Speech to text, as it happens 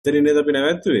එතනින් අපි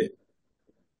නැවැත්තුවේ.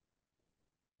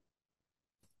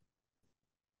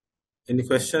 Any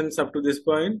questions up to this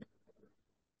point?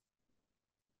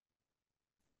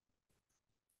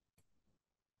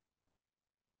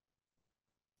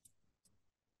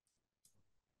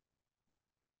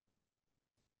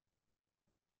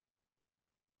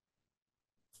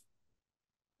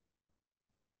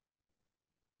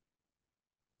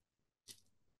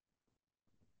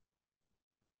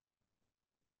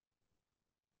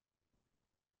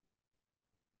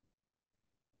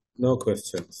 No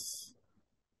questions.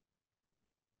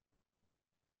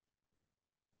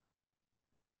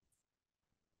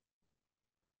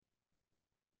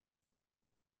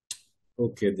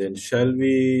 Okay, then shall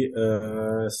we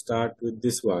start with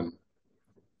this one?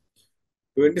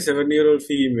 27-year-old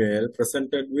female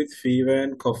presented with fever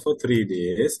and cough for 3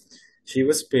 days. She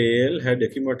was pale, had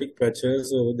ecchymotic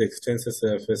patches over the extensive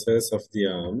surfaces of the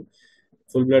arm.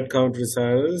 Full blood count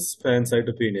results,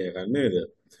 pancytopenia ගන්න නේද?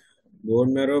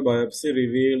 Bone marrow biopsy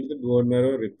revealed the bone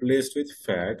marrow replaced with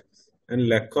fat and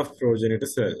lack of progenitor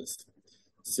cells.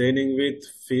 Staining with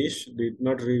fish did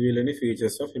not reveal any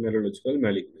features of hematological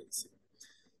malignancy.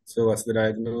 So what's the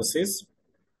diagnosis?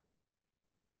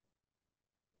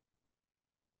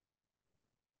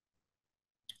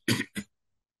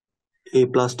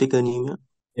 Aplastic anemia.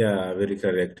 Yeah, very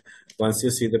correct. Once you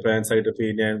see the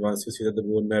pancytopenia and once you see that the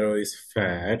bone marrow is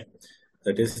fat,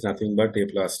 that is nothing but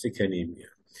aplastic anemia.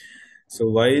 So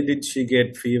why did she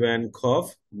get fever and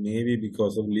cough? Maybe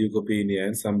because of leukopenia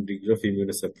and some degree of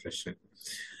immunosuppression.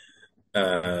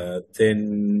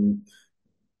 Then,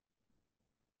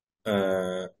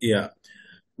 yeah.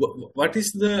 What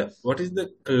is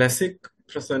the classic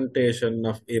presentation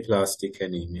of aplastic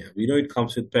anemia? We know it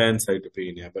comes with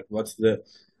pancytopenia, but what's the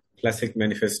classic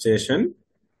manifestation?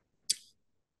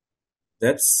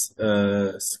 That's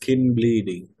skin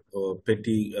bleeding or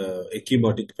petty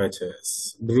ecchymotic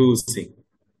patches, bruising.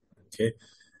 Okay,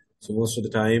 so most of the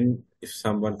time, if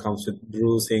someone comes with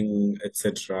bruising,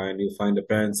 etc., and you find a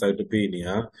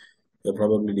pancytopenia, you're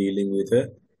probably dealing with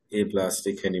a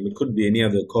aplastic anemia. It could be any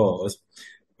other cause,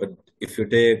 but if you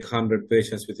take 100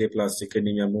 patients with aplastic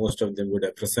anemia, most of them would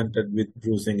have presented with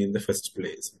bruising in the first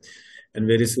place. And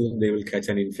very soon they will catch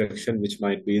an infection, which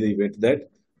might be the event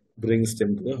that brings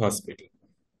them to the hospital.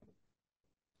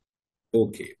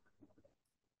 Okay.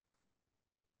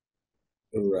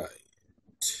 Right.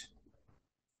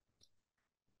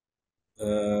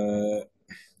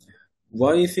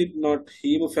 Why is it not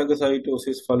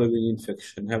hemophagocytosis following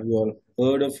infection? Have you all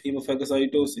heard of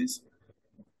hemophagocytosis?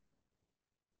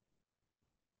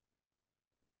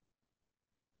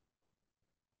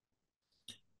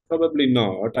 Probably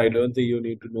not. I don't think you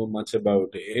need to know much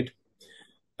about it.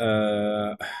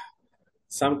 Uh,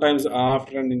 Sometimes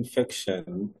after an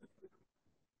infection,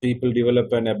 people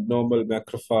develop an abnormal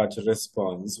macrophage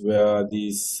response where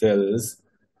these cells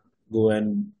go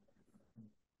and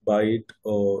bite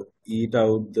or eat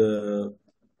out the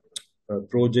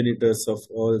progenitors of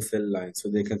all cell lines. So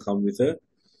they can come with a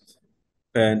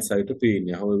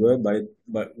pancytopenia. However,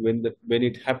 but when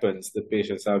it happens, the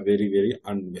patients are very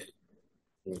unwell.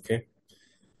 Okay,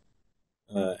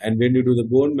 and when you do the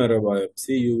bone marrow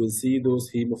biopsy, you will see those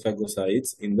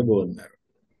hemophagocytes in the bone marrow.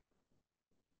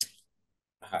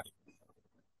 Hi.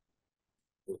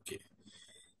 Okay.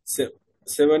 So,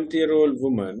 70-year-old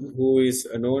woman who is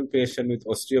a known patient with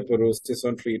osteoporosis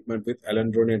on treatment with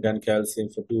alendronate and calcium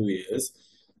for 2 years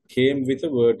came with a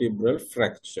vertebral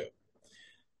fracture.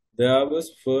 There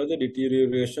was further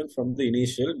deterioration from the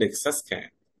initial DEXA scan.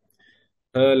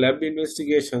 Her lab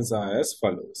investigations are as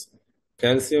follows.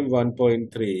 Calcium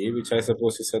 1.3, which I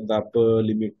suppose is at the upper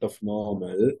limit of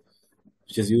normal,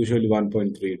 which is usually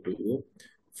 1.32.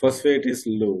 Phosphate is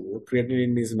low,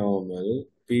 creatinine is normal,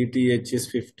 PTH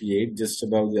is 58, just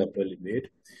above the upper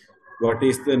limit. What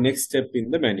is the next step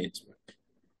in the management?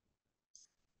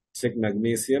 Check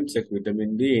magnesium, check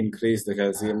vitamin D, increase the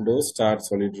calcium dose, start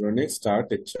solidronic, start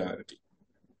HRT.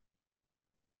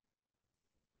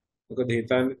 මොකද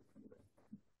හිතන්නේ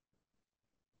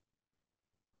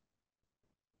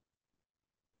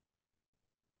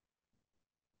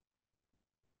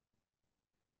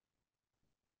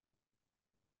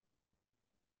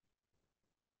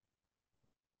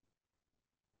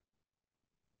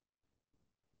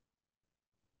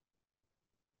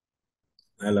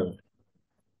Hello.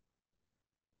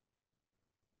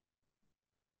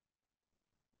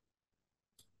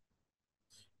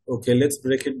 Okay, let's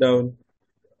break it down.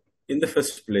 In the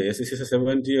first place, this is a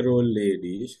 70-year-old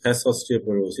lady, has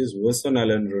osteoporosis, was on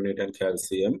alendronate and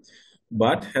calcium,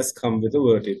 but has come with a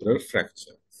vertebral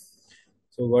fracture.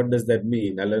 So what does that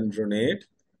mean? Alendronate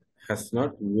has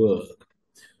not worked.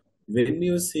 when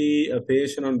you see a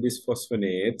patient on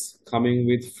bisphosphonates coming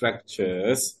with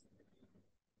fractures,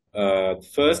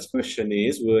 first question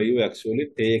is, were you actually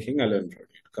taking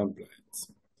alendronate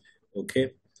compliance?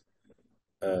 Okay.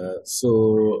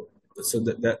 So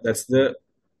that's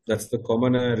the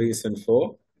common reason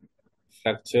for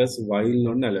fractures while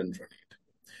on alendronate.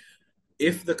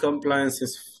 If the compliance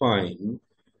is fine,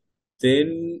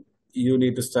 then you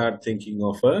need to start thinking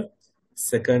of a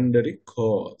secondary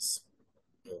cause.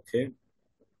 Okay.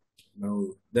 Now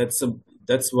that's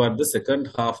what the second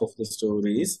half of the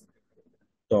story is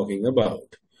talking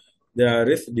about. There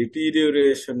is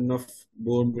deterioration of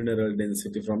bone mineral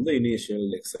density from the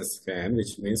initial excess scan,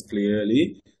 which means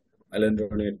clearly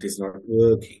alendronate is not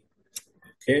working.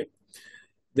 Okay.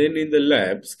 Then in the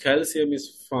labs, calcium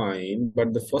is fine,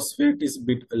 but the phosphate is a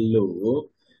bit low.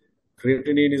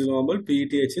 Creatinine is normal,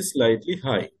 PTH is slightly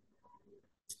high.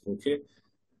 Okay.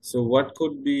 So what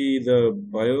could be the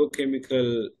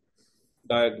biochemical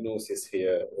diagnosis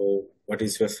here, or what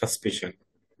is your suspicion?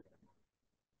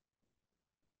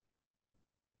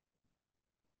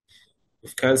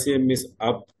 If calcium is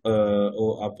up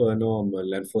or upper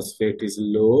normal and phosphate is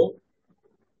low,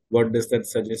 what does that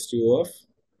suggest you of?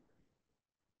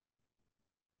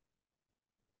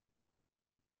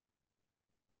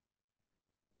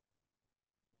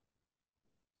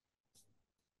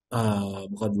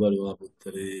 මොකක්ද බලමු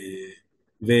උත්තරේ.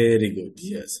 Very good.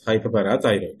 Yes,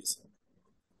 hyperparathyroidism.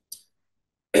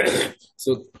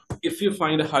 So if you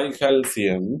find a high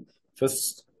calcium,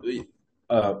 first,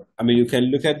 you can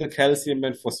look at the calcium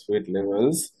and phosphate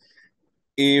levels.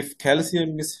 If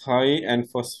calcium is high and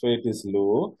phosphate is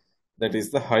low, that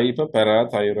is the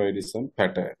hyperparathyroidism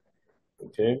pattern.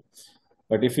 Okay.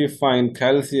 But if you find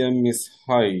calcium is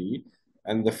high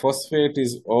and the phosphate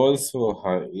is also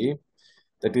high,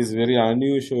 that is very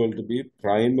unusual to be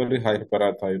primary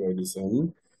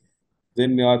hyperparathyroidism.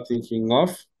 Then you are thinking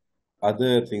of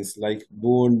other things like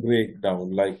bone breakdown,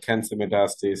 like cancer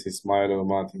metastasis,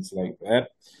 myeloma, things like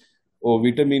that, or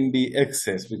vitamin D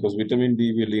excess, because vitamin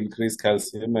D will increase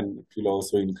calcium and it will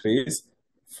also increase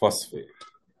phosphate.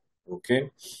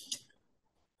 Okay.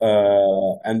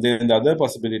 And then the other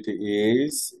possibility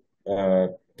is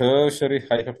tertiary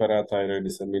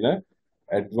hyperparathyroidism in an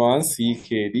advanced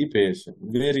CKD patient.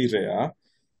 Very rare,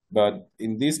 but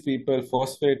in these people,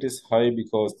 phosphate is high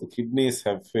because the kidneys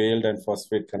have failed and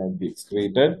phosphate cannot be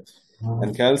excreted.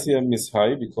 And calcium is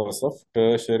high because of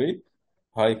tertiary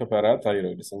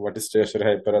hyperparathyroidism. What is tertiary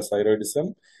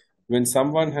hyperparathyroidism? When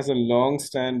someone has a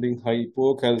long-standing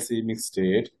hypocalcemic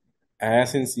state,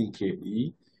 as in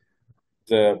CKD,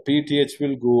 the PTH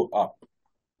will go up.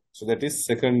 So that is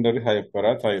secondary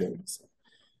hyperparathyroidism.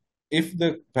 If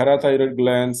the parathyroid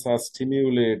glands are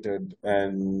stimulated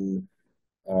and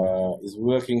is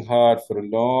working hard for a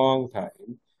long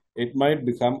time, it might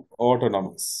become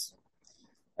autonomous.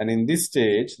 And in this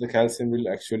stage, the calcium will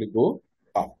actually go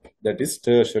up. That is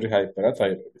tertiary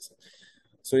hyperparathyroidism.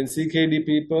 So in CKD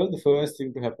people, the first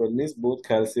thing to happen is both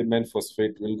calcium and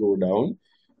phosphate will go down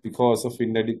because of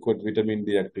inadequate vitamin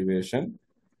D activation.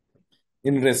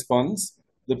 In response,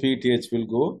 the PTH will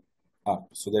go up.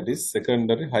 So that is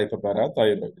secondary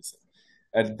hyperparathyroidism.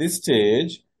 At this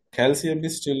stage, calcium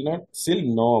is still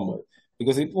normal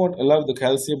because it won't allow the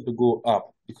calcium to go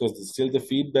up because still the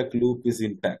feedback loop is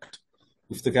intact.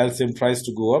 If the calcium tries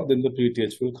to go up, then the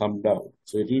PTH will come down.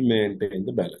 So it will maintain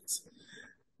the balance.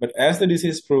 But as the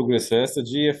disease progresses, the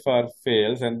GFR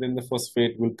fails and then the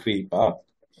phosphate will creep up.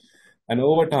 And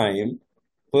over time,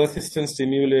 persistent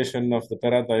stimulation of the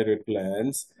parathyroid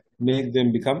glands make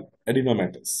them become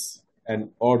adenomatous and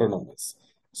autonomous.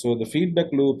 So the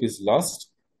feedback loop is lost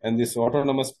and this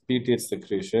autonomous PTH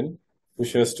secretion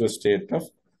pushes to a state of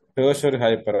tertiary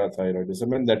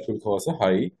hyperparathyroidism and that will cause a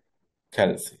high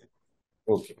calcium.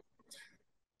 Okay.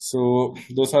 So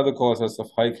those are the causes of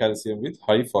high calcium with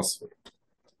high phosphate.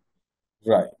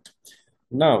 Right.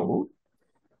 Now,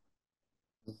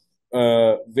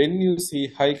 when you see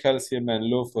high calcium and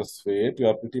low phosphate, you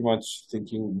are pretty much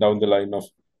thinking down the line of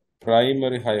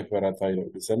primary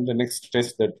hyperparathyroidism. The next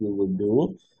test that you will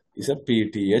do is a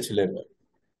PTH level.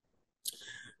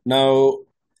 Now,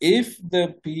 if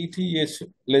the PTH,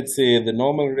 let's say the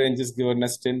normal range is given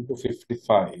as 10 to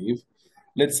 55,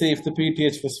 let's say if the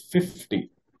PTH was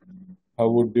 50, how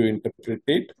would you interpret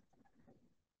it?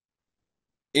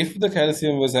 If the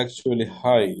calcium was actually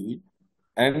high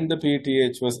and the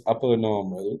PTH was upper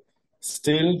normal,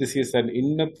 still this is an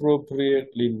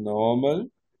inappropriately normal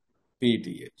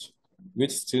PTH,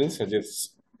 which still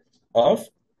suggests of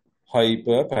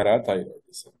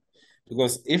hyperparathyroidism.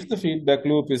 Because if the feedback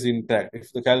loop is intact,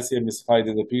 if the calcium is high,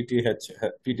 then the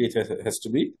PTH has to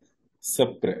be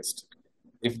suppressed.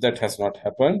 If that has not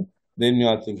happened, then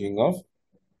you're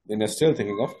still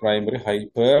thinking of primary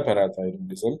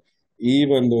hyperparathyroidism,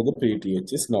 even though the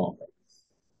PTH is normal.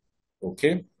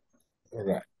 Okay,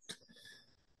 right,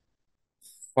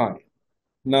 fine.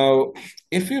 Now,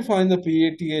 if you find the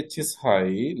PATH is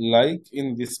high, like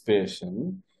in this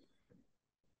patient,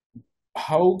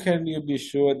 how can you be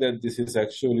sure that this is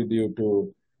actually due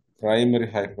to primary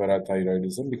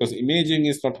hyperparathyroidism? Because imaging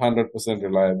is not 100%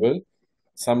 reliable.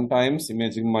 Sometimes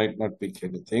imaging might not pick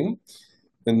anything.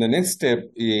 Then the next step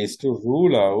is to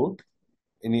rule out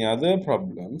any other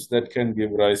problems that can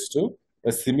give rise to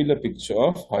a similar picture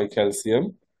of high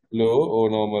calcium, low or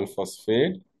normal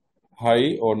phosphate,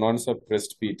 high or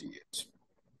non-suppressed PTH.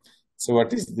 So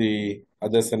what is the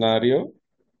other scenario?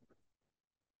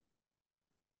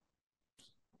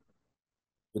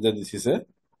 Whether this is a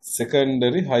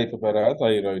secondary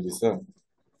hyperparathyroidism.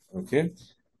 Okay.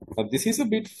 Now this is a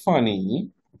bit funny.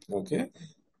 Okay.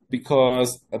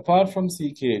 Because apart from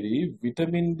CKD,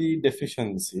 vitamin D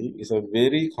deficiency is a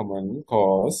very common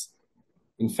cause.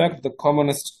 In fact, the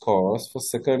commonest cause for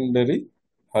secondary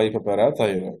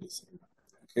hyperparathyroidism.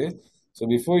 Okay. So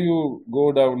before you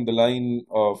go down the line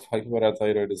of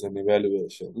hyperparathyroidism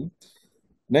evaluation,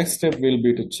 next step will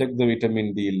be to check the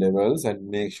vitamin D levels and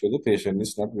make sure the patient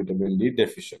is not vitamin D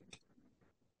deficient.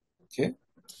 Okay.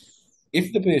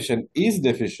 If the patient is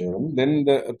deficient, then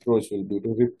the approach will be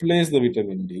to replace the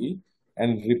vitamin D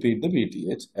and repeat the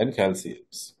PTH and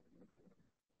calciums.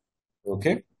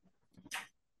 Okay.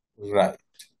 Right.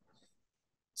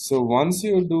 So once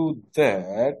you do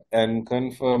that and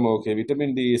confirm, okay,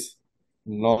 vitamin D is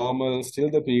normal, still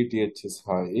the PTH is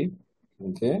high.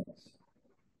 Okay.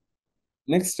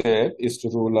 Next step is to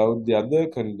rule out the other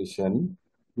condition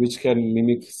which can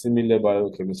mimic similar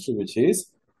biochemistry, which is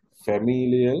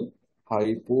familial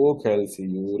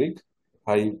hypocalciuric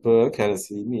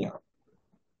hypercalcemia.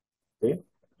 Okay,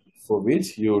 for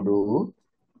which you do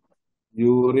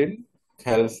urine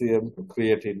calcium to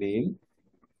creatinine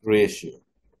ratio.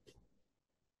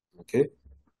 Okay,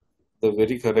 the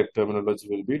very correct terminology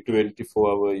will be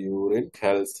 24-hour urine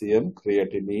calcium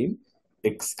creatinine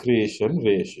excretion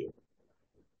ratio.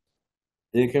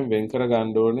 ඒකෙන් වෙන් කර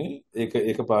ගන්න ඕනේ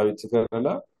ඒක පාවිච්චි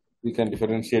කරලා we can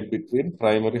differentiate between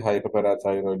primary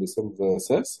hyperparathyroidism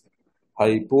versus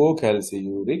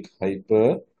hypocalciuric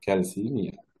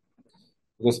hypercalcemia.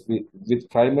 Because with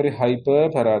primary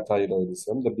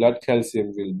hyperparathyroidism, the blood calcium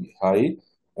will be high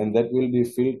and that will be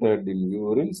filtered in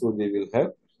urine, so they will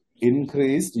have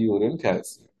increased urine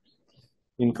calcium.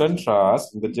 In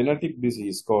contrast, the genetic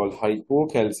disease called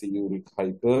hypocalciuric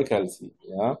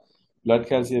hypercalcemia, blood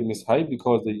calcium is high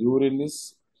because the urine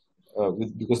is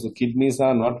because the kidneys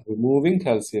are not removing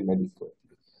calcium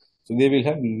adequately. So they will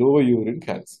have low urine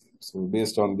calcium. So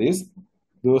based on this,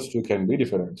 those two can be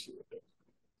differentiated.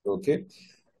 Okay.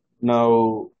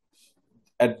 Now,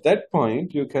 at that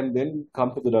point, you can then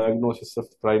come to the diagnosis of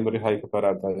primary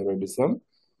hyperparathyroidism.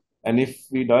 And if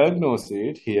we diagnose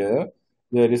it here,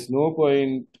 there is no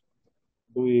point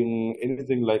doing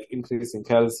anything like increasing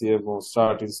calcium or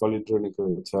starting solid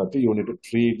HRT. You need to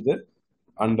treat the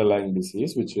underlying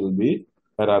disease, which will be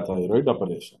parathyroid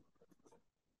operation.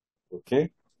 Okay?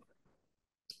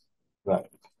 Right.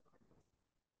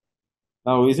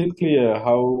 Now, is it clear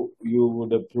how you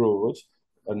would approach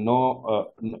a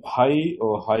high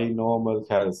or high normal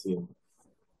calcium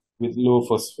with low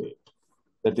phosphate?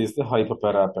 That is the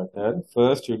hyperpara pattern.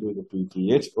 First, you do the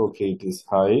PTH. Okay, it is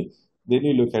high. Then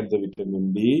you look at the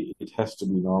vitamin D. It has to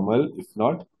be normal. If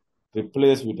not,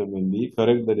 replace vitamin D,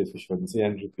 correct the deficiency,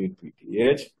 and repeat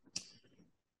PTH.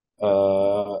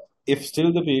 If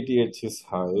still the PTH is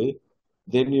high,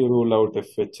 then you rule out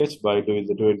FHH by doing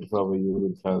the 24-hour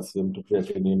urine calcium to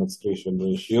creatinine excretion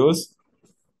ratios.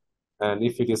 And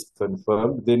if it is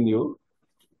confirmed, then you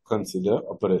consider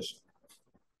operation.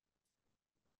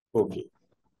 Okay.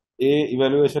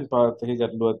 Evaluation part එකේ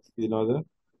ගැටලුවක් තියෙනවද?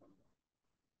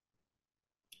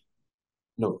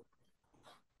 No.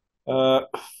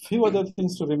 Few other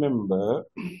things to remember.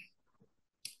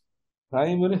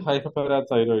 Primary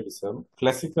hyperparathyroidism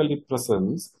classically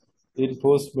presents in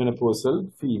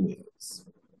postmenopausal females.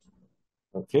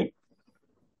 Okay.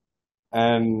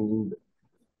 And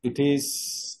it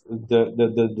is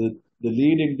the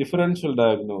leading differential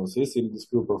diagnosis in this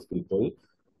group of people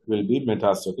will be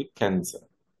metastatic cancer.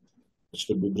 It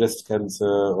should be breast cancer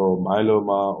or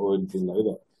myeloma or anything like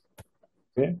that.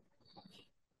 Okay.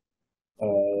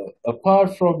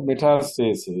 Apart from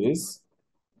metastasis,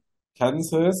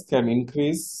 cancers can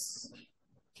increase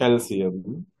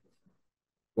calcium.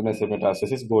 When I say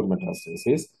metastasis, bone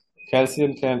metastasis,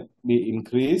 calcium can be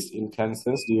increased in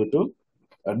cancers due to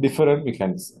a different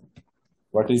mechanism.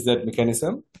 What is that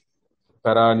mechanism?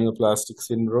 Paraneoplastic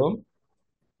syndrome,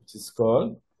 which is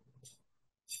called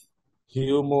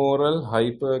humoral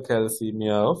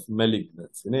hypercalcemia of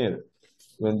malignancy.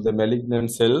 When the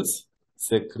malignant cells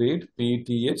secrete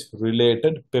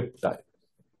PTH-related peptide.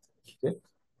 Okay?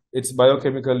 Its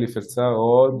biochemical effects are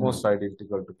almost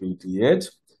identical to PTH.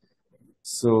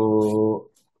 So,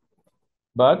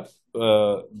 but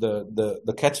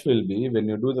the catch will be when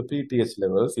you do the PTH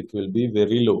levels, it will be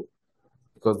very low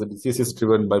because the disease is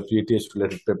driven by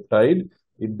PTH-related peptide.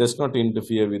 It does not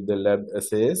interfere with the lab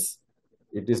assays.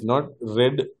 It is not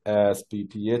read as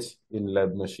PTH in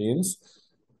lab machines.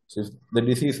 So if the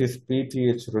disease is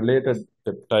PTH-related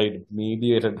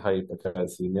peptide-mediated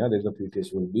hypercalcemia, then the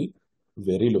PTH will be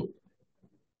very low.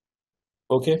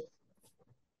 Okay.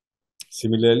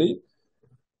 Similarly,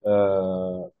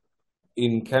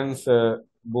 in cancer,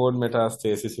 bone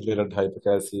metastasis-related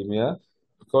hypercalcemia,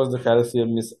 because the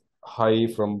calcium is high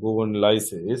from bone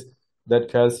lysis, that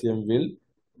calcium will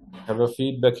have a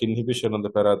feedback inhibition on the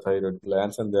parathyroid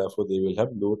glands, and therefore they will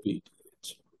have low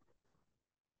PTH.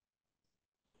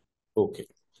 Okay.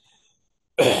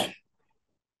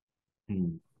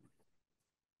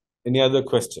 Any other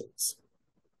questions?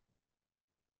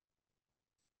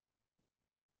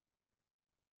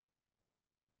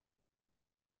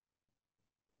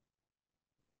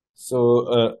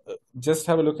 So just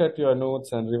have a look at your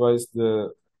notes and revise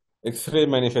the X-ray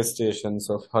manifestations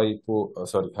of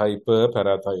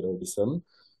hyperparathyroidism,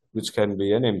 which can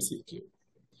be an MCQ.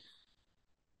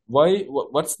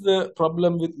 What's the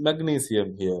problem with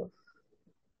magnesium here?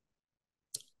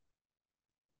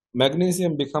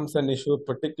 Magnesium becomes an issue,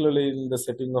 particularly in the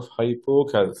setting of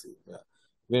hypocalcemia.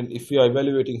 If you are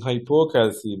evaluating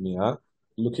hypocalcemia,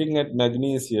 looking at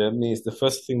magnesium is the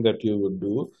first thing that you would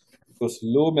do, because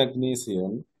low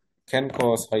magnesium can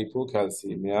cause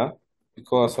hypocalcemia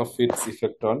because of its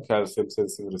effect on calcium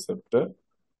sensing receptor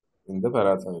in the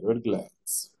parathyroid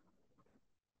glands.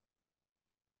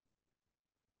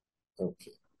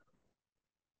 Okay.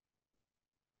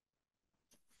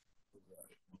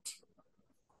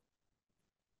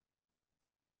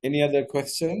 Any other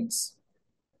questions?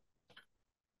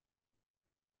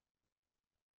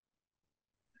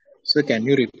 So can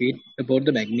you repeat about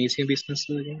the magnesium business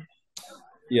again?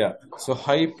 Yeah. So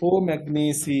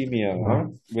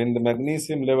hypomagnesemia, when the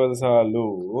magnesium levels are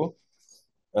low,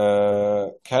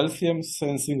 calcium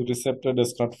sensing receptor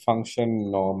does not function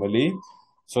normally.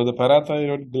 So the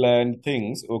parathyroid gland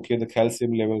thinks, okay, the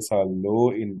calcium levels are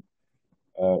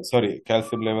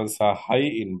calcium levels are high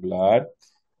in blood,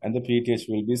 and the PTH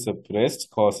will be suppressed,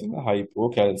 causing a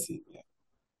hypocalcemia.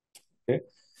 Okay.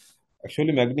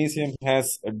 Actually, magnesium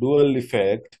has a dual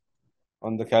effect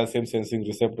on the calcium sensing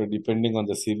receptor depending on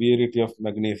the severity of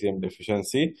magnesium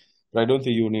deficiency. But I don't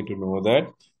think you need to know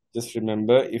that. Just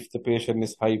remember, if the patient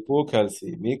is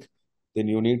hypocalcemic, then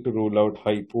you need to rule out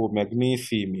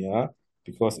hypomagnesemia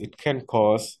because it can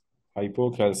cause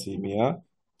hypocalcemia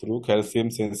through calcium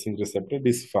sensing receptor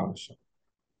dysfunction.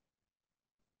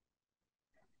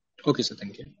 Okay, sir.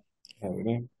 Thank you. Have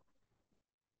any?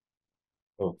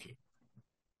 Okay.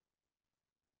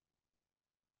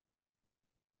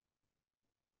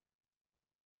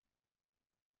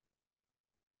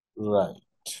 Right.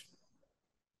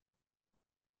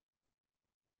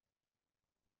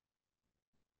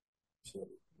 Sure.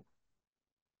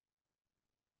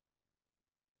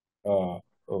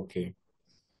 Okay.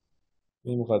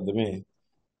 මේ මොකද්ද මේ?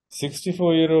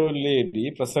 64-year-old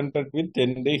lady presented with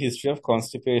 10-day history of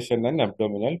constipation and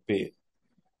abdominal pain.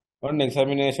 On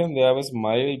examination, there was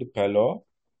mild pallor,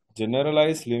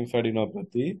 generalized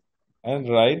lymphadenopathy, and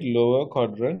right lower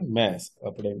quadrant mass.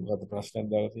 අපිට මොකද ප්‍රශ්නයක්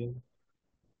දාලා තියෙන්නේ?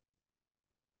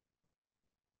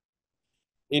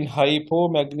 In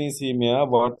hypomagnesemia,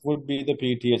 what would be the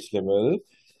PTH level?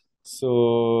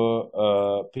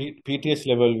 So, PTH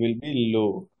level will be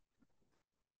low.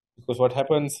 Because what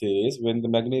happens is when the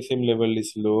magnesium level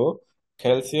is low,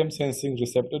 calcium sensing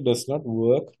receptor does not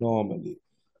work normally.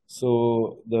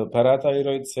 So the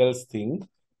parathyroid cells think,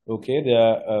 okay,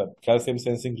 the calcium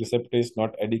sensing receptor is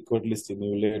not adequately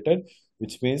stimulated,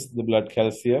 which means the blood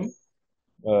calcium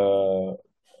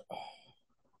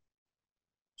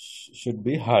should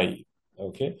be high.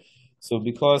 Okay. So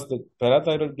because the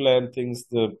parathyroid gland thinks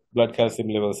the blood calcium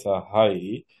levels are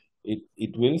high,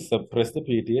 it will suppress the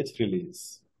PTH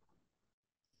release.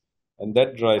 And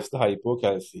that drives the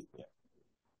hypocalcemia.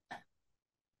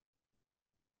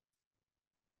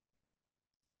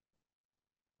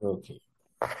 Okay.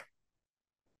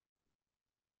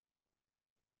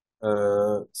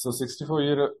 So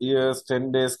 64 years,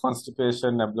 10 days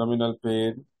constipation, abdominal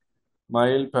pain,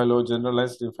 mild pallor,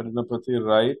 generalized lymphadenopathy,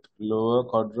 right lower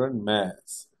quadrant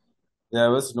mass.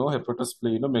 There was no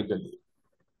hepatosplenomegaly.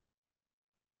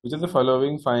 Which of the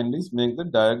following findings make the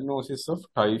diagnosis of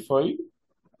typhoid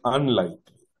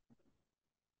unlikely?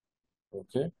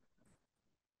 Okay.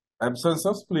 Absence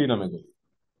of splenomegaly,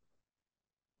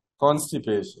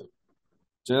 constipation,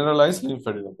 generalized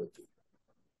lymphadenopathy,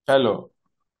 pallor,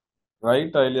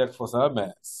 right iliac fossa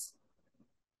mass.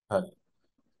 හරි.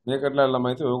 මේකටලා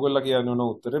ළමයිත් ඔයගොල්ලෝ කියන්නේ උන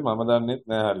උත්තරේ මම දන්නෙත්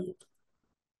නෑ හරියට.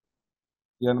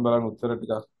 කියන්න බලන්න උත්තර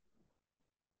ටිකක්.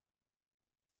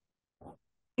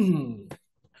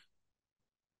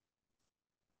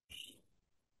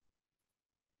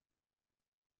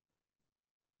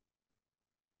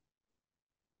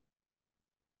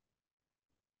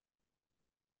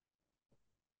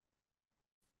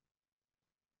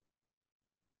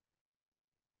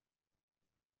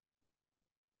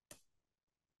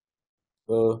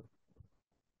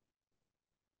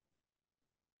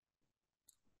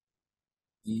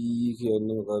 E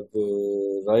කියන්නේ මොකද්ද?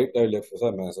 right iliac fossa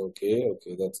mass. Okay,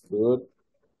 okay, that's good.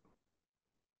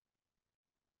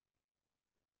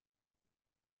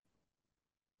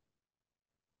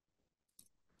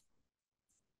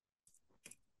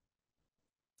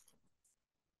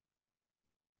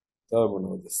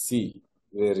 තව C.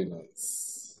 Very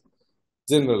nice.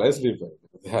 Generalized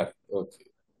lymphadenopathy. හරි. Okay.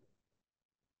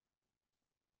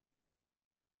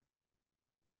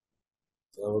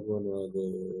 තව මොනවද?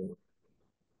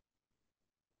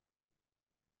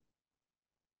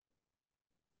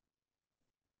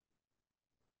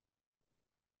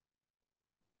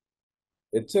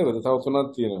 එච්චරද? තව තුනක්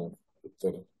තියෙනවා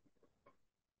උත්තර.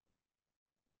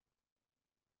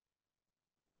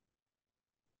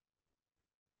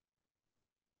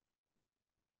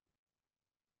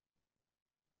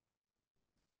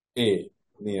 A.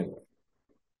 නියමයි.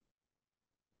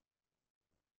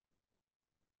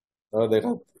 තව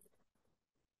දෙකක්.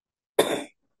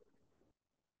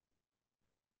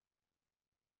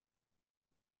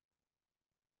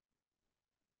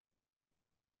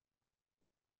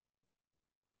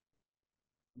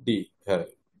 D. හරි.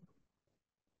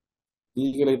 D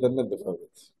කියලා හිතන්නේ නැද්ද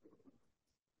කවුරුත්?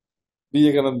 B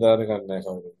එක නම් දාන්න ගන්නෑ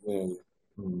කවුරුත්. නේද?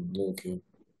 Okay.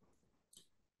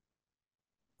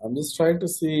 I'm just trying to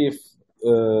see if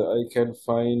I can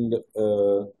find a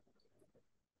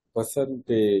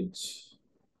percentage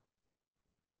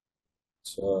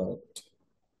chart.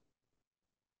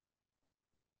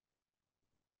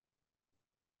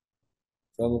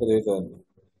 මොකද හිතන්නේ?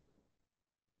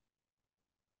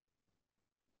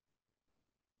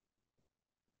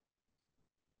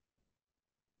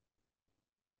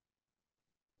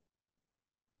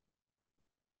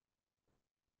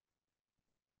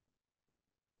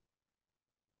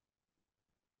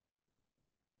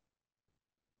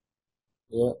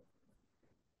 Yeah.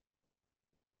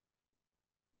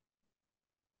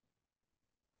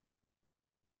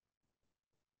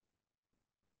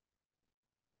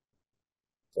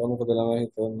 මොකද ළමයි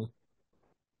හිතන්නේ?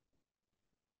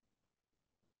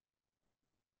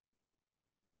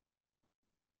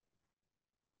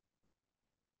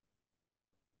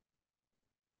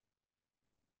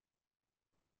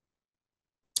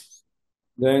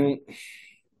 Then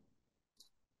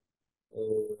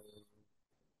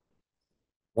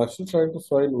I'm actually trying to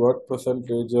find what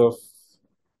percentage of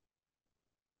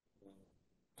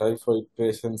typhoid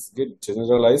patients get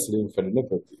generalized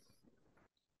lymphadenopathy,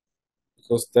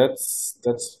 because that's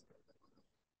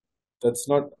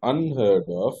not unheard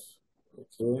of.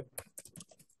 Okay,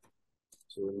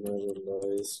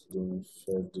 generalized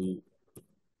lymphadenopathy.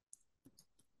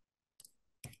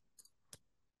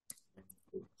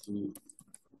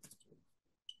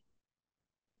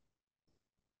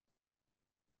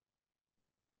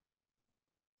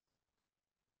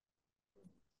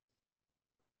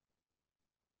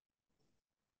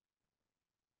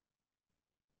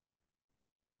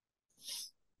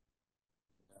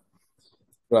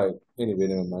 Right. Anyway,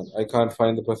 never mind. I can't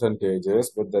find the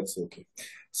percentages, but that's okay.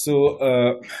 So,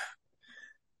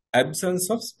 absence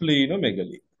of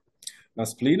splenomegaly. Now,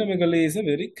 splenomegaly is a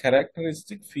very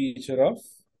characteristic feature of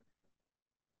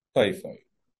typhoid.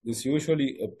 This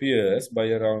usually appears by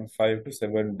around 5 to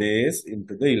 7 days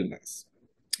into the illness.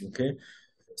 Okay.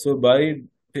 So, by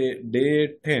day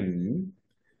 10,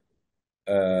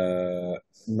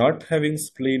 not having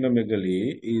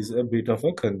splenomegaly is a bit of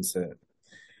a concern.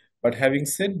 But having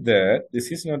said that,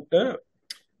 this is not a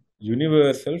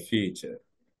universal feature.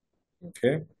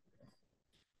 Okay.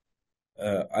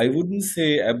 I wouldn't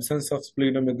say absence of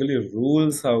splenomegaly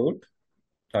rules out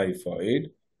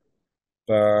typhoid,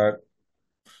 but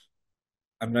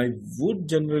I mean, I would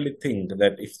generally think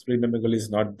that if splenomegaly is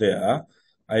not there,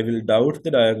 I will doubt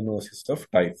the diagnosis of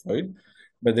typhoid,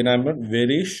 but then I'm not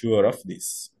very sure of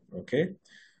this. Okay.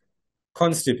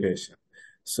 Constipation.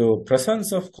 So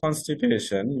presence of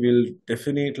constipation will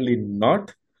definitely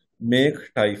not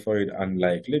make typhoid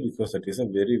unlikely because it is a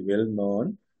very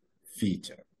well-known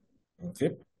feature.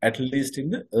 Okay. At least in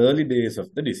the early days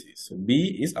of the disease. So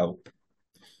B is out.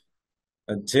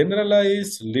 A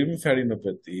generalized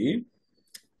lymphadenopathy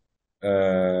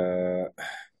uh,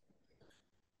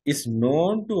 is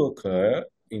known to occur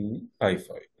in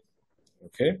typhoid.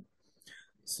 Okay.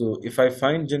 So if I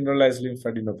find generalized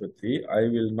lymphadenopathy, I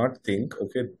will not think,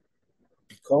 okay,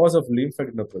 because of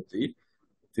lymphadenopathy,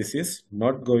 this is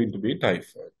not going to be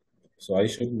typhoid. So I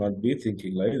should not be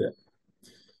thinking like that.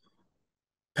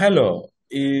 Palo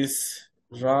is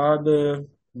rather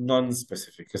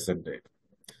non-specific, isn't it?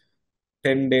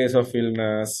 10 days of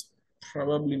illness,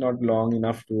 probably not long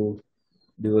enough to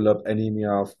develop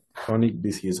anemia of chronic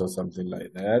disease or something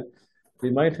like that. We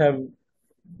might have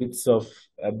bits of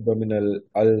abdominal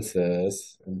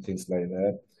ulcers and things like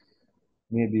that,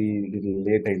 maybe a little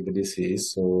later in the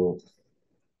disease. So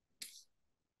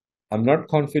I'm not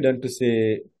confident to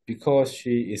say because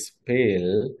she is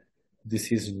pale,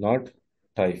 this is not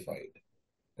typhoid.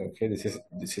 Okay, this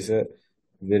is a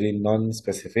very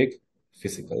non-specific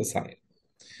physical sign.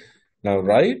 Now,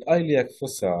 right iliac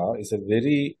fossa is a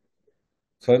very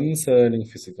concerning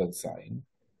physical sign.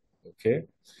 Okay,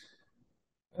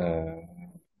 uh,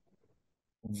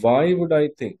 why would I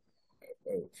think?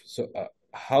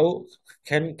 How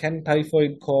can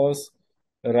typhoid cause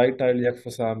a right iliac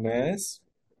fossa mass?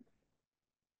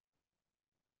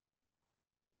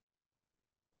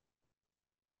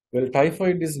 Well,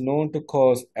 typhoid is known to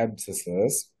cause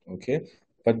abscesses, okay,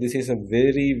 but this is a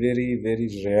very, very,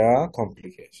 very rare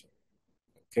complication,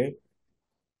 okay.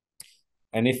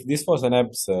 And if this was an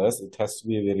abscess, it has to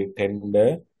be a very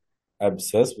tender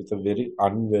abscess with a very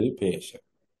unwell patient,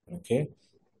 okay.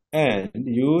 And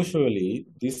usually,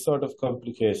 this sort of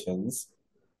complications,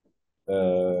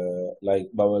 like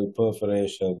bowel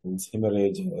perforations,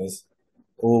 hemorrhages,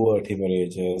 overt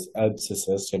hemorrhages,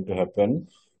 abscesses tend to happen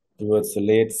towards the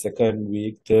late second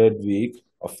week, third week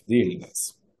of the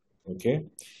illness. Okay.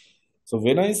 So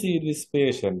when I see this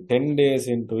patient 10 days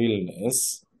into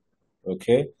illness,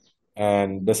 okay,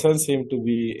 and doesn't seem to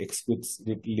be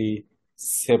explicitly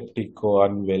septic or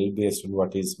unwell based on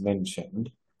what is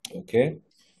mentioned, okay,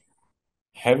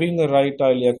 having a right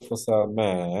iliac fossa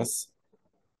mass,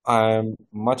 I am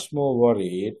much more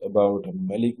worried about a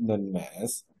malignant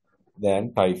mass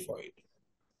than typhoid.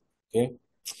 Okay.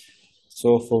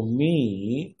 So for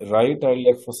me, right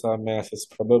iliac fossa mass is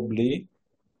probably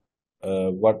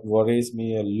what worries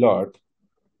me a lot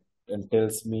and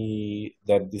tells me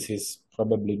that this is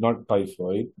probably not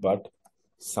typhoid, but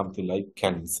something like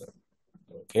cancer.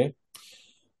 Okay.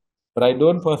 But I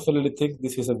don't personally think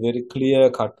this is a very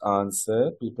clear-cut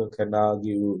answer. People can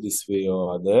argue this way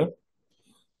or other.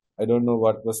 I don't know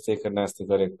what was taken as the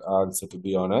correct answer, to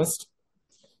be honest.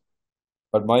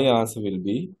 But my answer will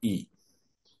be E.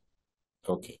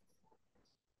 Okay.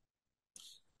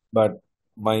 But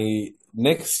my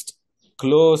next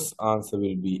close answer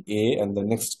will be A, and the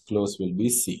next close will be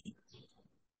C.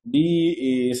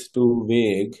 D is too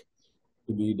vague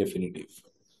to be definitive.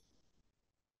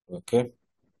 Okay.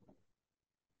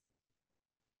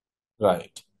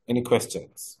 Right. Any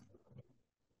questions?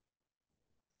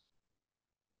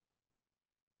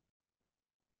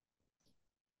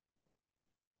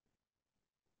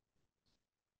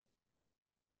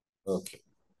 Okay.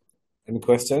 Any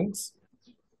questions?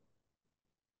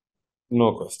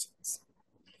 No questions.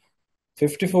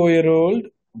 54-year-old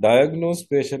diagnosed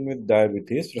patient with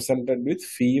diabetes presented with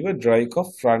fever, dry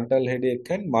cough, frontal headache,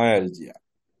 and myalgia.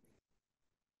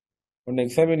 On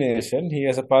examination, he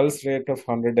has a pulse rate of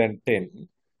 110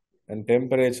 and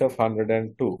temperature of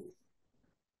 102.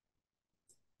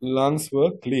 Lungs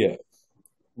were clear.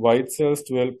 White cells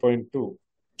 12.2.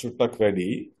 Chutak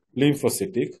ready.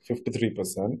 Lymphocytic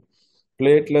 53%.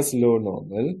 Platelets low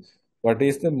normal. What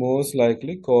is the most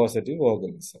likely causative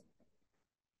organism?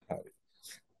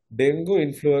 Dengue,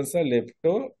 influenza,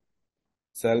 lepto,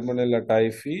 Salmonella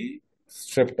typhi,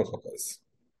 Streptococcus.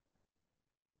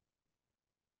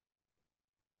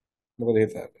 මොකද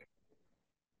හිතන්නේ?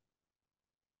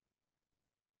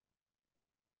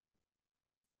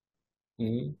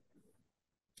 හ්ම්.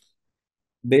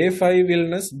 Day 5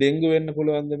 illness dengue වෙන්න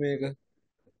පුළුවන්ද මේක?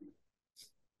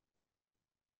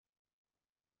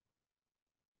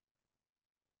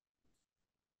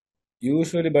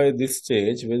 Usually by this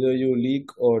stage, whether you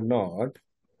leak or not,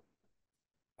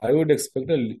 I would expect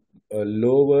a a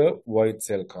lower white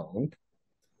cell count,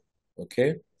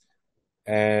 okay,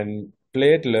 and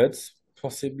platelets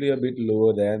possibly a bit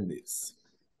lower than this.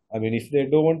 I mean, if they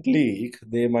don't leak,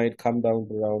 they might come down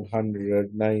to around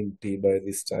 190 by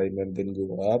this time and then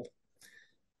go up.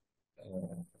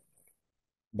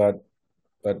 But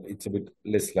it's a bit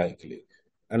less likely.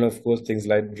 And of course, things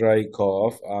like dry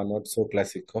cough are not so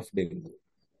classic of dengue.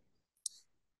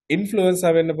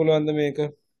 Influenza වෙන්න පුළුවන්ද මේක?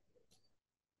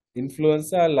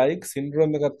 Influenza like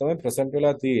syndrome එකක් තමයි present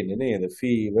වෙලා තියෙන්නේ නේද?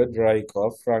 Fever, dry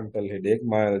cough, frontal headache,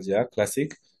 myalgia,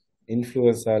 classic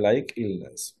influenza like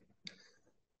illness.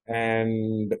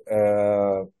 And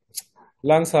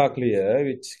lungs are clear,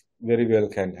 which very well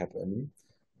can happen.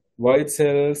 White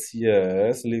cells,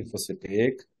 yes,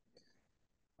 lymphocytic.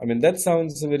 I mean, that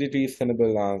sounds a very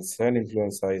reasonable answer. And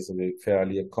influenza is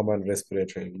fairly a common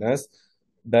respiratory illness.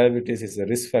 Diabetes is a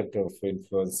risk factor for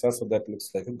influenza, so that looks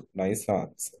like a nice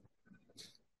answer.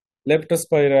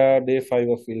 Leptospira, day 5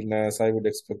 of illness, I would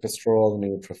expect a strong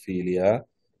neutrophilia,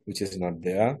 which is not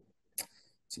there.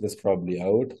 So that's probably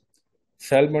out.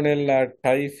 Salmonella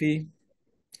typhi,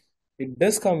 it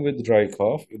does come with dry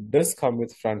cough. It does come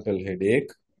with frontal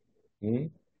headache.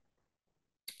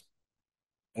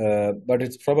 But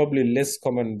it's probably less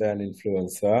common than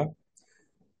influenza.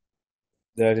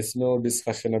 There is no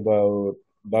discussion about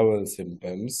bowel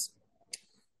symptoms.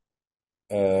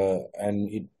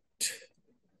 And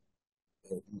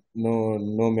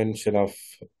no mention of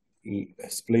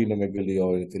splenomegaly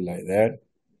or anything like that.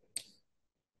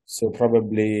 So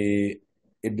probably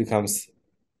it becomes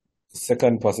a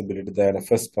second possibility than a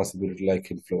first possibility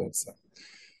like influenza.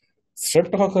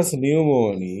 Streptococcus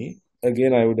pneumoniae,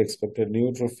 again I would expect a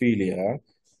neutrophilia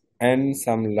and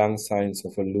some lung signs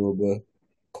of a lobar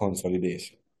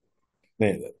consolidation.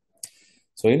 Neither.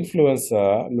 So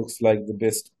influenza looks like the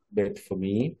best bet for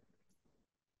me.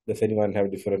 Does anyone have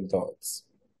different thoughts?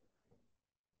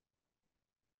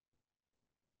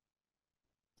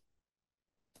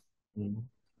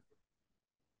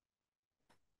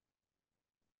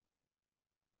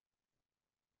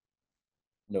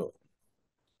 No.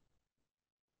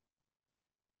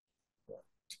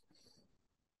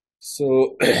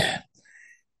 So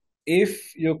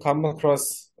if you come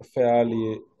across a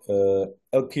fairly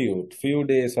acute few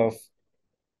days of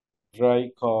dry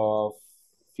cough,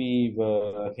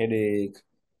 fever, headache,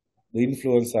 the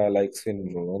influenza-like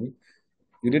syndrome,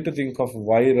 you need to think of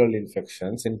viral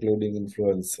infections, including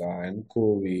influenza and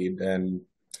COVID and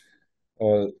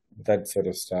all that sort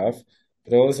of stuff.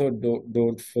 But also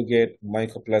don't forget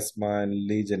Mycoplasma and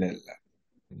Legionella.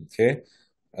 Okay,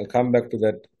 I'll come back to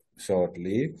that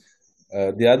shortly.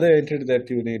 The other entity that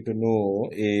you need to know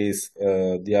is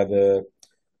the other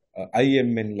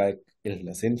IMN-like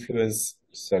illness,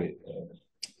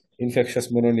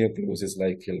 infectious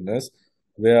mononucleosis-like illness,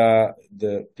 where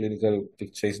the clinical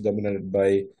picture is dominated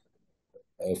by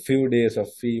a few days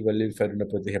of fever,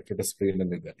 lymphadenopathy,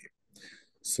 hepatosplenomegaly.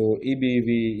 So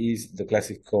EBV is the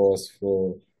classic cause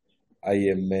for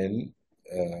IMN,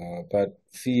 but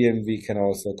CMV can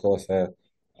also cause a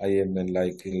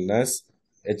IMN-like illness.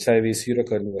 HIV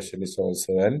seroconversion is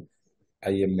also an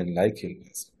IMN-like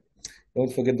illness.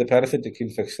 Don't forget the parasitic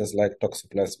infections like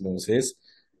toxoplasmosis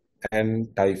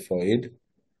and typhoid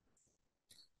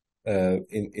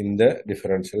in the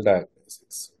differential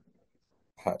diagnosis.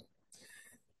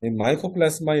 In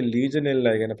Mycoplasma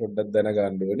Legionella ගැන පොඩ්ඩක්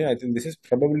දැනගන්න ඕනේ. I think this is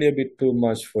probably a bit too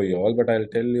much for you all, but I'll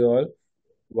tell you all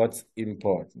what's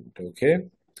important, okay?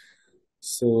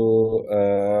 So,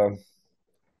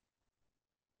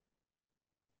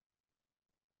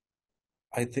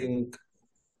 I think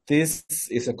this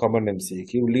is a common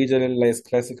MCQ. Legionella is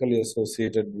classically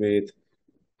associated with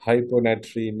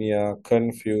hyponatremia,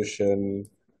 confusion,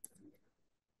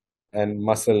 and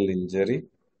muscle injury,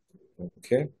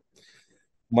 okay?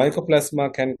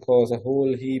 Mycoplasma can cause a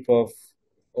whole heap of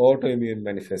autoimmune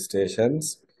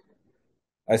manifestations.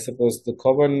 I suppose the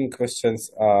common questions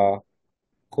are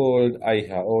called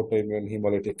AIHA, autoimmune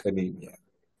hemolytic anemia.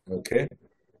 Okay?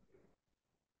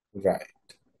 Right.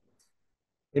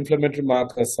 Inflammatory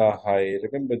markers are high.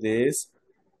 Remember this.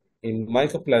 In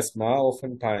Mycoplasma,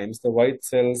 oftentimes the white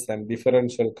cells and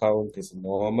differential count is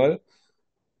normal,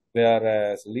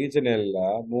 whereas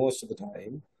Legionella, most of the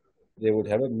time, they would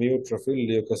have a neutrophil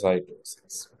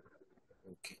leukocytosis.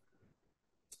 Okay.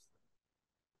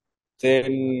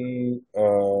 Then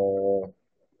the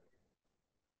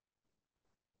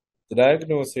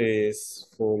diagnosis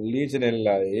for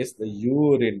Legionella is the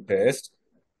urine test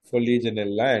for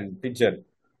Legionella antigen.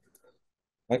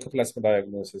 Mycoplasma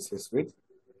diagnosis is with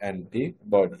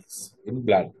antibodies in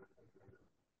blood.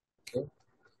 Okay.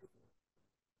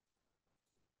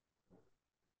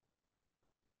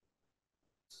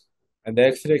 And the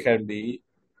X-ray can be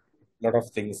a lot of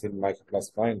things in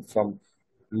mycoplasma, from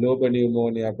lobar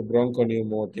pneumonia to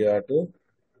bronchopneumonia to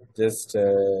just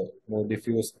more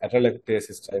diffuse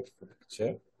atelectasis type of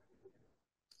picture.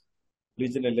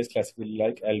 Legionella is classified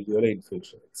like alveolar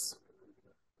infiltrates.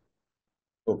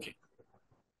 Okay.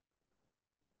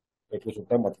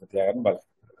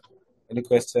 Any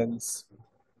questions?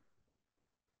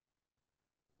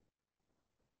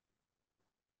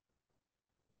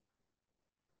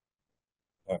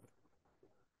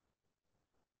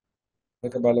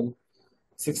 Mekabalam.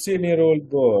 16-year-old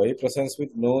boy presents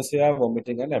with nausea,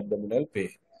 vomiting, and abdominal pain.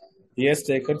 He has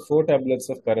taken 4 tablets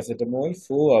of paracetamol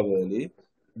 4 hourly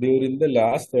during the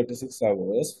last 36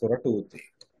 hours for a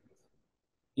toothache.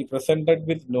 He presented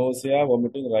with nausea,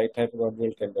 vomiting, right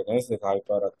hypochondrial tenderness, the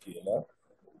hyperacchia.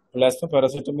 Plasma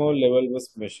paracetamol level was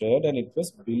measured and it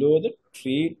was below the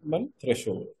treatment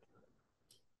threshold.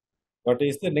 What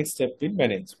is the next step in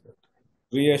management?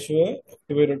 Reassure,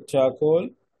 activated charcoal,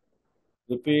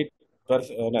 repeat blood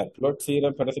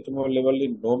serum paracetamol level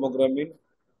in nomogram in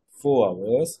 4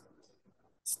 hours.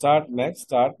 Start next,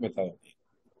 start methionine.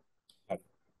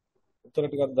 උත්තර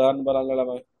ටිකක් දාන්න බලන්න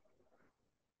ළමයි.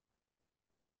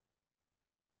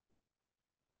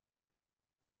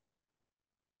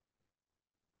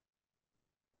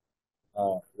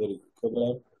 very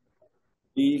good.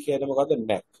 D කියන්නේ මොකද්ද?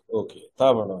 neck. Okay.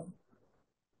 තව මොනවද?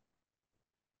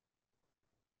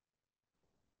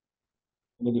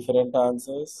 Any different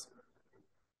answers?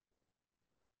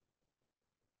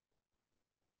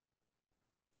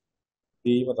 D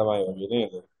තමයි වගේ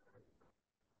නේද?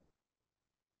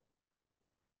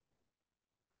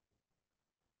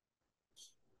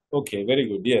 Okay, very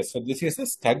good. Yes. So this is a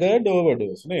staggered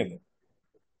overdose නේද?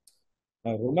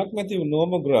 Ronac-Mathew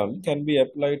nomogram can be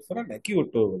applied for an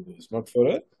acute overdose, not for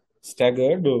a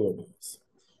staggered overdose.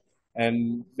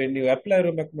 And when you apply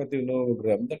Ronac-Mathew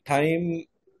nomogram, the time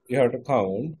you have to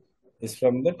count is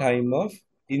from the time of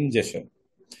ingestion.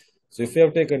 So if you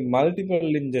have taken multiple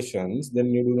ingestions, then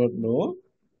you do not know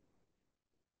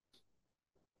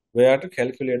where to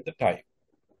calculate the time.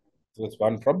 So that's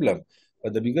one problem.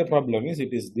 But the bigger problem is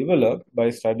it is developed by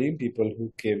studying people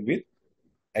who came with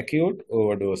acute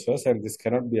overdoses, and this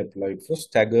cannot be applied for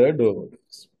staggered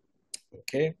overdose.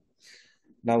 Okay.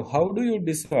 Now, how do you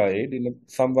decide in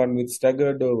someone with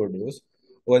staggered overdose?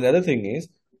 Well, the other thing is,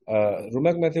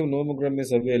 Ronac-Mathew nomogram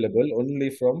is available only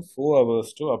from 4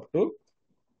 hours to up to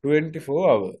 24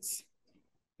 hours.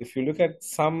 If you look at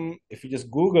if you just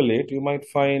Google it, you might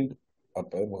find,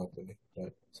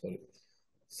 right, sorry.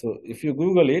 So if you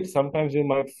Google it, sometimes you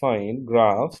might find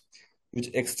graphs which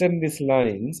extend these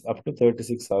lines up to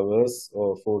 36 hours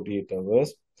or 48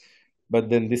 hours. But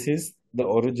then this is the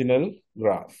original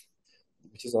graph,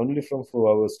 which is only from 4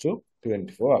 hours to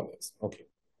 24 hours. Okay.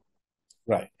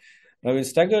 Right. Now in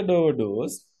staggered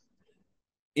overdose,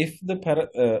 if the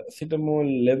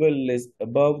paracetamol level is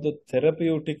above the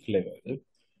therapeutic level,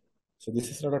 so this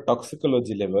is not a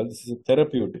toxicology level, this is a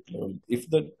therapeutic level. If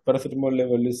the paracetamol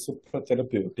level is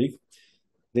supratherapeutic,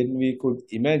 then we could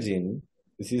imagine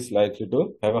this is likely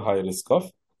to have a high risk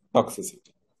of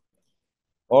toxicity.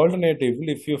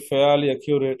 Alternatively, if you fairly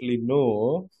accurately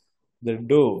know the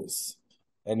dose,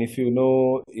 and if you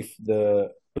know if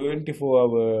the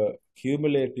 24-hour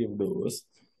cumulative dose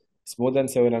is more than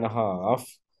 7.5,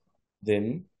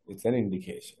 then it's an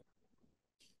indication.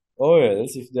 Or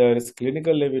else, if there is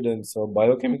clinical evidence or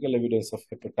biochemical evidence of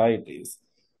hepatitis,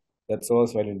 that's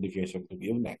also an indication to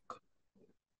give NAC.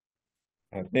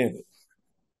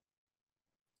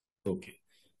 Okay.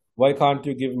 Why can't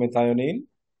you give methionine?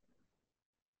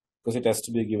 Because it has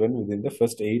to be given within the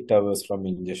first 8 hours from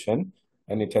ingestion,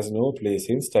 and it has no place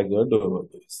in staggered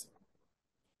overdose.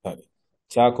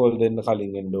 Charcoal then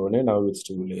කලින් එන්න ඕනේ. Now it's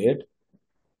too late.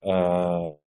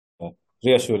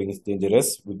 Reassuring is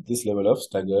dangerous with this level of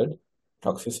staggered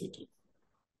toxicity.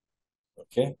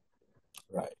 Okay,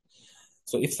 right.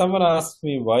 So if someone asks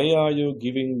me, why are you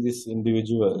giving this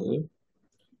individual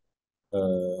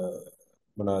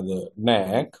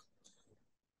NAC?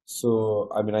 So,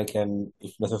 I mean, I can,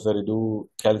 if necessary, do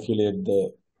calculate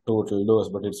the total dose,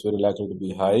 but it's very likely to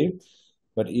be high.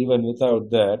 But even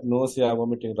without that, nausea,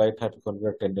 vomiting, right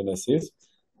hypochondrial tenderness is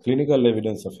clinical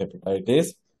evidence of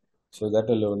hepatitis. So that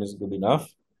alone is good enough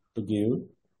to give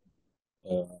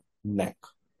NAC.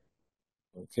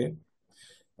 Okay.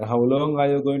 And how long are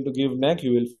you going to give NAC?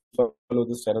 You will follow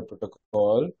the standard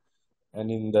protocol, and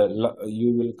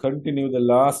you will continue the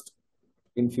last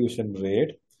infusion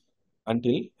rate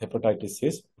until hepatitis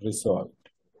is resolved.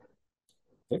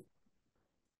 Okay.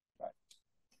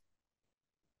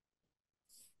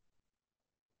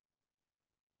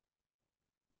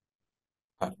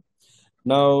 Right.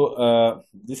 Now,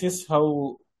 this is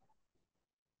how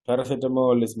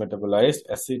paracetamol is metabolized.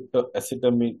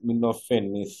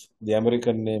 Acetaminophen is the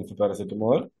American name for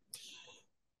paracetamol.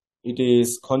 It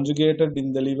is conjugated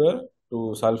in the liver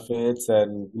to sulfates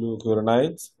and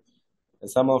glucuronides.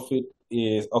 Some of it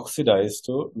is oxidized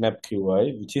to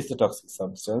NAPQI, which is the toxic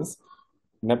substance.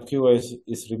 NAPQI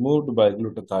is removed by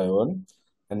glutathione,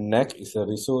 and NAC is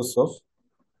a source of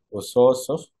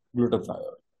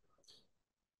glutathione.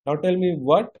 Now tell me,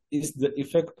 what is the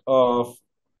effect of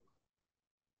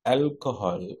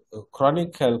alcohol,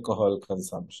 chronic alcohol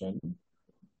consumption?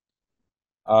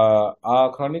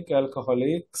 Are chronic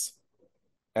alcoholics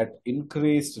at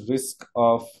increased risk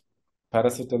of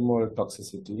paracetamol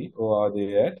toxicity, or are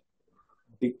they at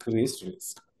decreased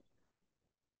risk?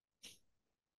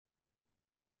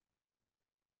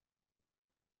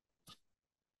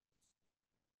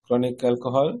 Chronic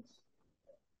alcohol,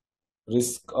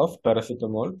 risk of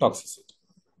paracetamol toxicity.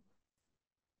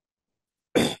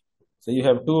 So you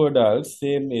have two adults,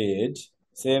 same age,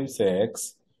 same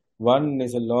sex. One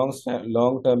is a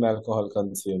long-term alcohol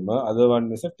consumer, other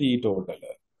one is a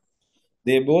teetotaler.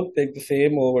 They both take the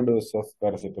same overdose of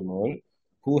paracetamol.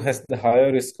 Who has the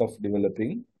higher risk of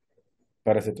developing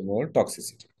paracetamol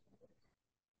toxicity?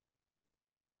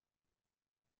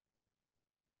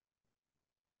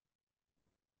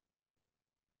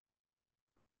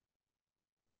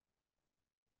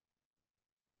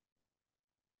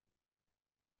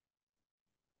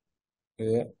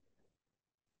 Yeah,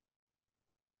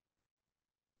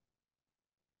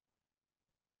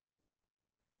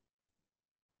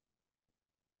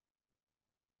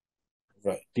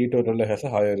 right. Teetotaler has a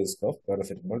higher risk of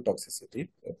paracetamol toxicity.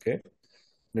 Okay.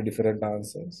 Any different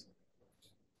answers?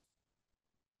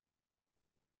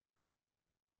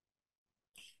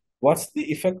 What's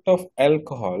the effect of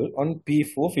alcohol on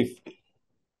P450?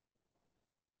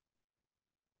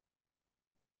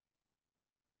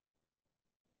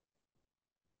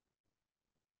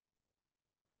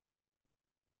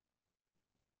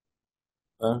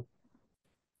 Uh,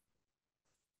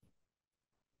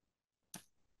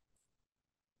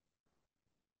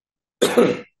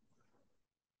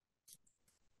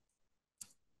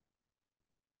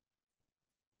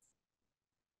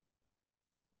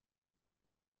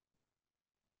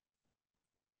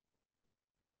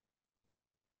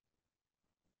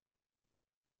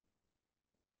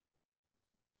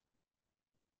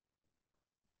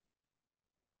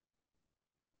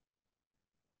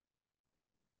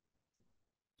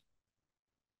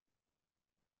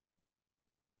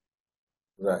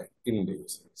 right.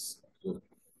 Induces. Good.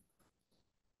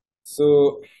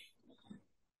 So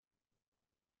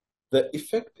the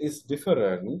effect is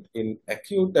different in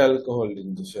acute alcohol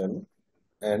ingestion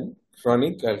and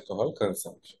chronic alcohol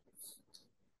consumption.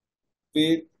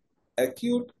 With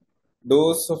acute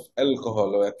dose of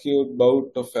alcohol or acute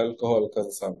bout of alcohol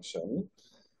consumption,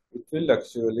 it will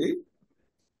actually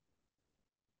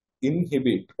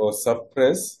inhibit or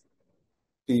suppress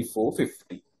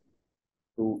P450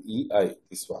 to EI,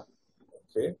 this one.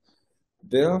 Okay.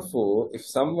 Therefore, if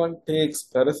someone takes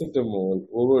paracetamol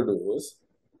overdose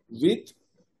with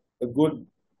a good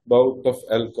bout of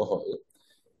alcohol,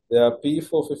 their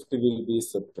P450 will be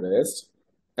suppressed,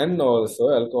 and also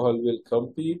alcohol will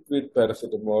compete with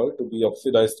paracetamol to be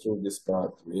oxidized through this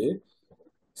pathway.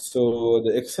 So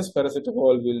the excess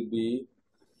paracetamol will be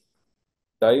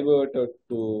diverted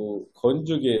to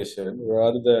conjugation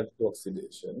rather than to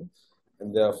oxidation,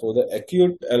 and therefore the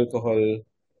acute alcohol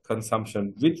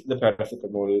consumption with the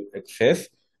paracetamol excess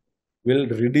will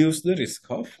reduce the risk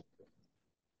of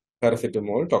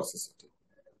paracetamol toxicity.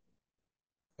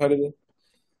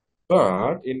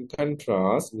 But in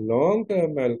contrast,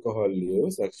 long-term alcohol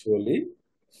use actually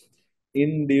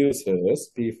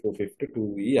induces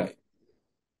P452EI.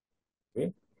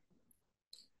 Okay?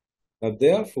 Now,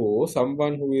 therefore,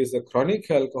 someone who is a chronic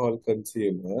alcohol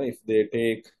consumer, if they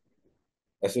take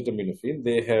acetaminophen,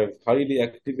 they have highly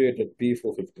activated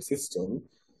P450 system.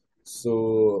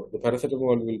 So the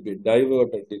paracetamol will be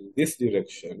diverted in this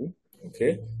direction.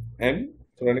 Okay. And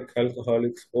chronic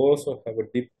alcoholics also have a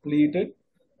depleted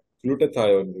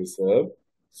glutathione reserve.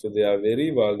 So they are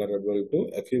very vulnerable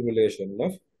to accumulation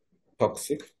of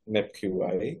toxic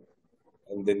NAPQI,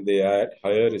 and then they are at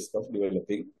higher risk of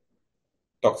developing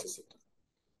toxicity.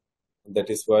 That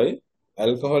is why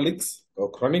alcoholics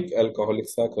or chronic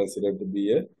alcoholics are considered to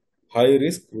be a high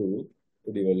risk group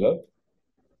to develop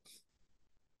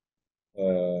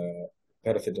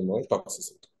paracetamol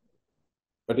toxicity.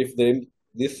 But if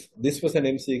this was an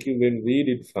MCQ when we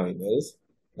did finals,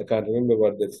 I can't remember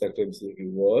what the exact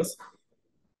MCQ was.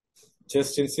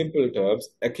 Just in simple terms,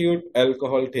 acute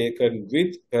alcohol taken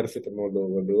with paracetamol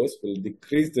overdose will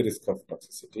decrease the risk of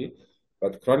toxicity,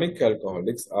 but chronic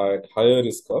alcoholics are at higher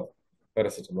risk of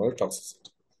paracetamol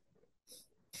toxicity.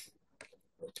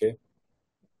 Okay.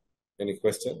 Any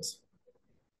questions?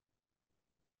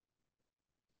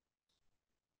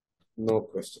 No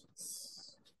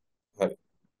questions. Hari.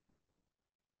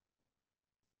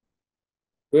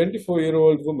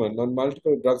 24-year-old woman on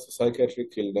multiple drugs for psychiatric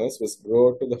illness was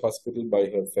brought to the hospital by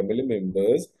her family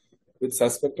members with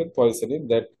suspected poisoning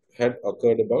that had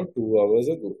occurred about 2 hours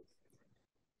ago.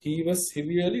 He was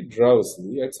severely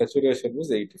drowsy and saturation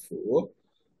was 84,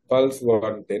 pulse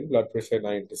 110, blood pressure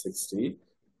 90/60.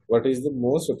 What is the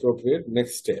most appropriate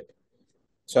next step?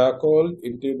 Charcoal,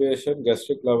 intubation,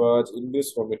 gastric lavage,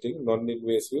 induced vomiting,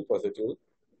 non-invasive, positive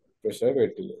pressure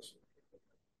ventilation.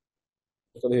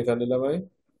 මොකද හිතන්නේ ළමයි?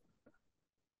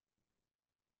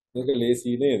 මේක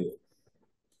ලේසි නේද?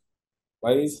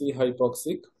 Why is he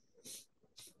hypoxic?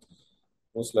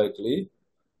 Most likely,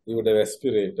 he would have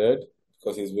aspirated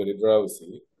because he's very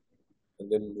drowsy, and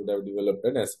then would have developed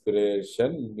an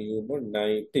aspiration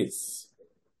pneumonitis.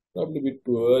 Probably a bit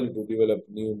too early to develop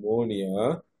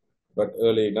pneumonia, but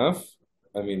early enough.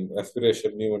 I mean,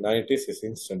 aspiration pneumonitis is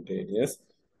instantaneous.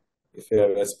 If you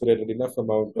have aspirated enough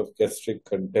amount of gastric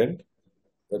content,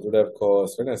 that would have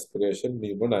caused an aspiration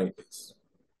pneumonitis.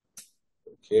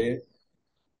 Okay,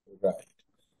 right.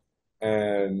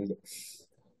 And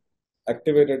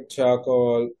activated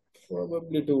charcoal,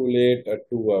 probably too late at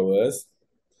 2 hours.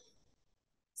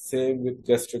 Same with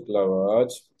gastric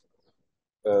lavage.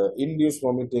 Induced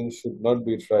vomiting should not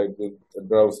be tried with a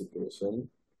drowsy patient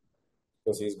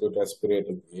because he's got to aspirate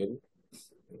again.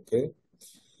 Okay.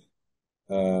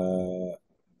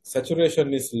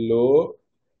 Saturation is low.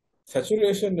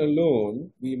 Saturation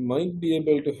alone, we might be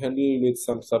able to handle with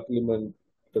some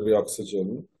supplementary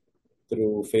oxygen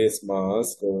through face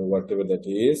mask or whatever that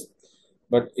is.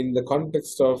 But in the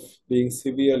context of being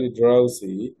severely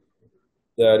drowsy,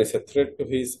 there is a threat to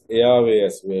his airway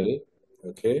as well.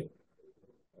 Okay.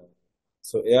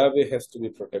 So airway has to be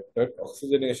protected,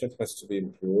 oxygenation has to be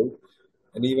improved,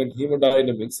 and even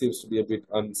hemodynamics seems to be a bit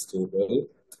unstable.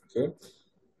 Okay.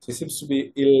 So he seems to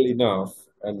be ill enough,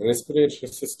 and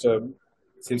respiratory system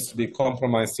seems to be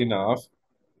compromised enough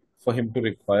for him to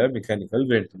require mechanical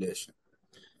ventilation.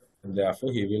 And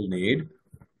therefore, he will need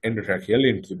endotracheal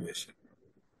intubation.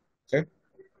 Okay.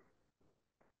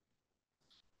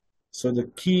 So the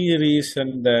key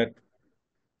reason that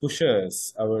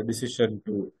pushes our decision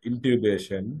to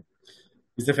intubation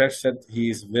is the fact that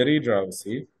he is very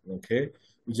drowsy. Okay.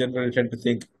 We generally tend to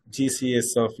think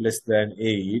GCS of less than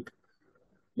 8.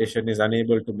 Patient is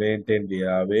unable to maintain the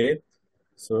airway,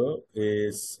 so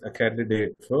is a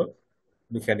candidate for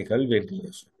mechanical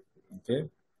ventilation. Okay.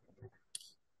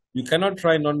 You cannot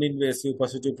try non-invasive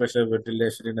positive pressure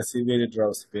ventilation in a severely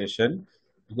drowsy patient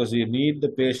because you need the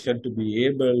patient to be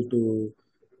able to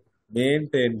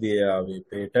maintain the airway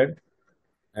pattern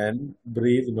and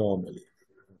breathe normally.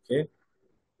 Okay.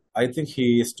 I think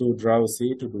he is too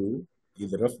drowsy to do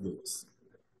either of those.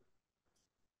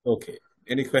 Okay.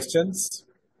 Any questions?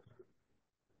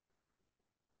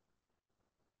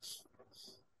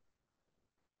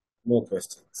 No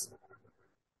questions.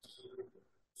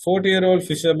 40-year-old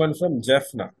fisherman from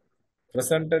Jaffna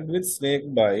presented with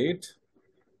snake bite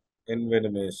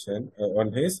envenomation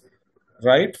on his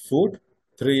right foot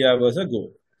 3 hours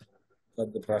ago.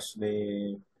 Got the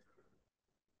prashne.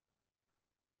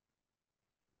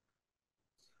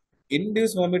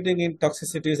 Induced vomiting in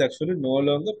toxicity is actually no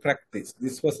longer practiced.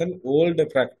 This was an older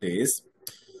practice.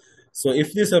 So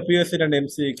if this appears in an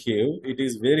MCQ, it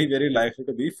is very, very likely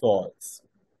to be false.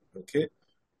 Okay.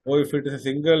 Or if it is a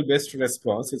single best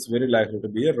response, it's very likely to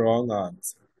be a wrong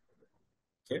answer.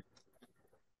 Okay.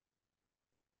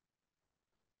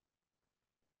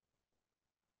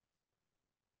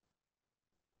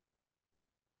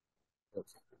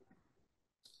 Okay.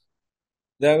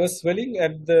 There was swelling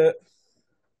at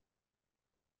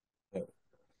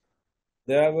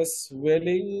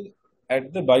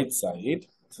the bite site,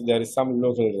 so there is some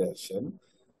local reaction.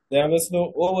 There was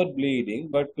no overt bleeding,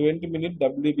 but 20-minute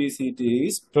WBCT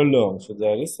is prolonged, so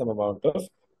there is some amount of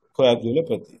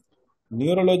coagulopathy.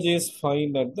 Neurology is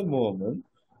fine at the moment.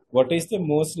 What is the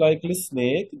most likely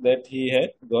snake that he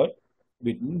had got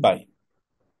bitten by?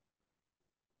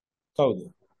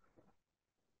 කවුද?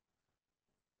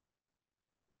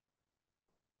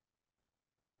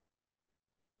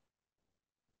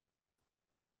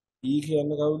 E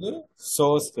කියන්නේ කවුද?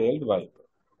 Saw-scaled viper.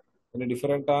 Any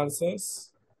different answers?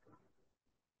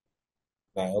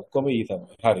 නෑ ඔක්කොම E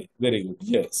තමයි. හරි. Very good.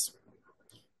 Yes.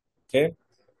 Okay.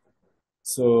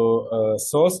 So,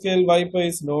 saw scale viper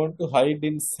is known to hide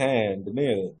in sand,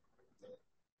 nail.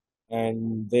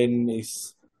 And then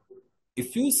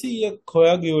if you see a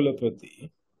coagulopathy,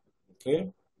 okay,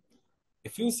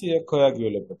 if you see a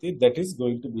coagulopathy, that is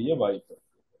going to be a viper.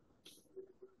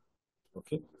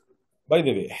 Okay. By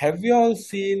the way, have you all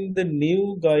seen the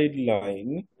new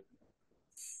guideline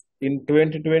in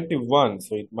 2021?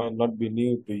 So it might not be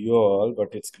new to you all,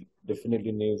 but it's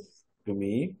definitely new to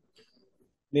me.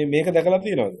 මේක දැකලා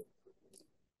තියෙනවද?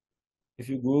 If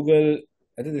you Google,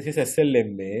 I think this is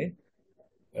SLMA.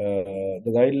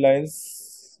 The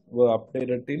guidelines were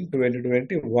updated in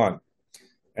 2021.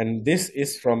 And this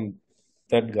is from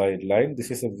that guideline. This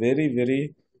is a very,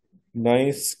 very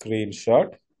nice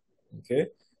screenshot. Okay.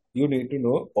 You need to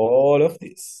know all of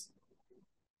this.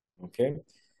 Okay.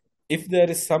 If there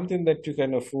is something that you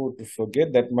can afford to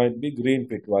forget, that might be green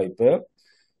pit viper,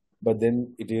 but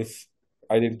then it is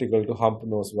identical to hump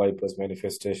nose viper's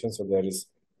manifestation, so there is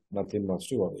nothing much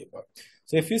to worry about.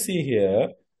 So if you see here,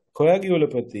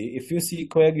 coagulopathy, if you see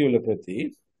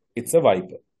coagulopathy, it's a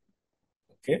viper.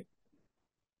 Okay.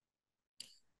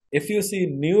 If you see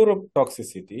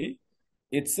neurotoxicity,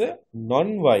 it's a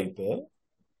non-viper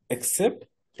except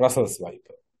Russell's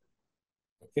viper.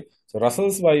 Okay. So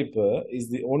Russell's viper is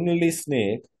the only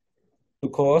snake to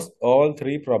cause all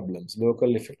three problems: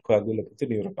 local effect, coagulopathy,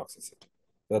 neurotoxicity.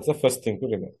 That's the first thing to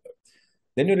remember.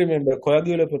 Then you remember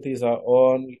coagulopathies are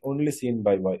only seen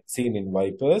in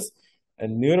vipers,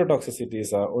 and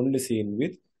neurotoxicities are only seen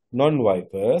with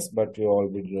non-vipers, but you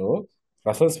already know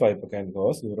Russell's viper can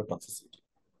cause neurotoxicity.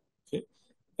 Okay.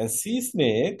 And sea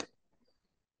snake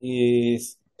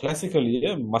is classically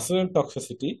a muscle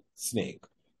toxicity snake.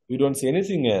 You don't see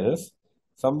anything else.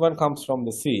 Someone comes from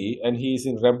the sea and he is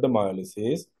in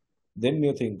rhabdomyolysis, then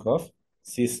you think of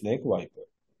sea snake viper.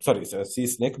 Sorry, sea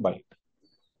snake bite.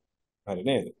 And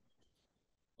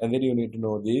then you need to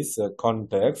know these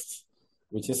contexts,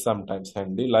 which is sometimes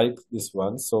handy, like this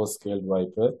one, saw-scaled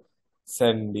viper,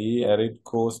 sandy, arid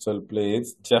coastal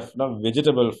plains, Jaffna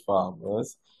vegetable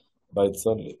farmers, bites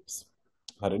on leaves.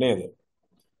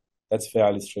 That's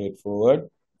fairly straightforward.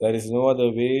 There is no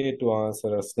other way to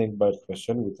answer a snake bite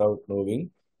question without knowing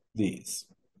these.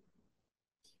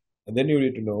 And then you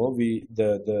need to know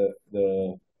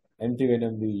the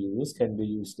antivenom we use can be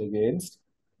used against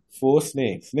 4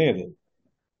 snakes. නේද?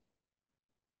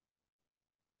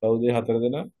 කවුද 4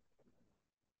 දෙනා?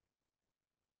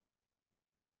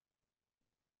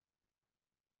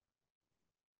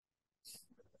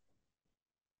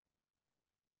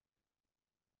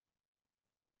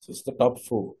 So it's the top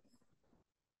 4.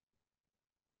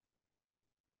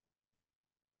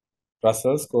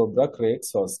 Russell's, cobra, crate,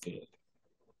 saw scale.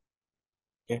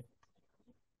 Okay.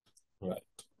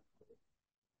 Right.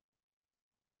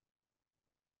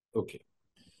 Okay.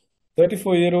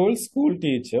 34-year-old school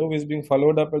teacher who is being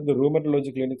followed up at the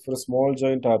rheumatology clinic for small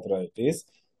joint arthritis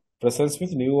presents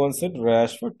with new onset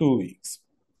rash for 2 weeks.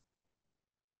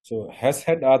 So has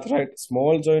had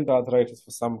small joint arthritis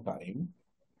for some time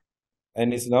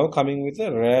and is now coming with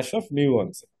a rash of new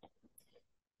onset.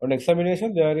 On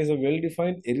examination, there is a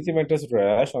well-defined erythematous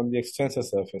rash on the extensor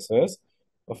surfaces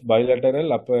of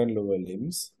bilateral upper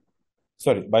limbs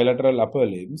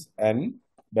and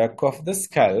back of the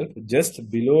scalp just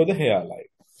below the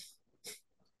hairline.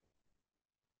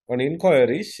 On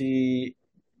inquiry, she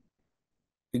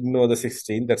ignore the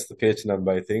 16, that's the page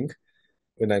number, I think,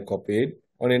 when I copied.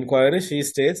 On inquiry, she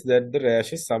states that the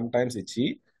rash is sometimes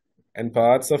itchy and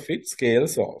parts of it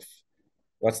scales off.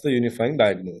 What's the unifying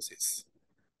diagnosis?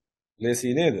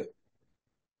 ලේසි නේද?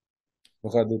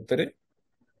 මොකක්ද උත්තරේ?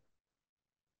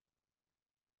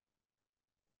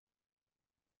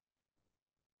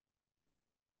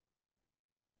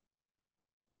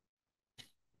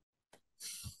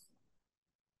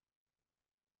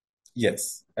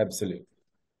 Yes, absolutely.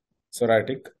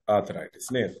 Psoriatic arthritis.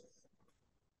 නේද?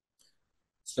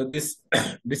 So this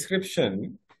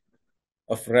description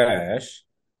of rash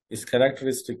is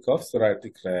characteristic of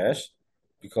psoriatic rash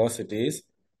because it is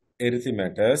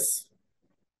erythematous,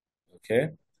 okay,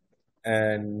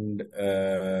 and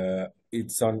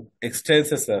it's on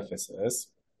extensor surfaces,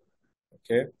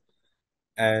 okay,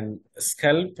 and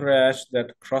scalp rash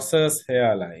that crosses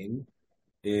hairline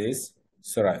is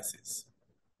psoriasis,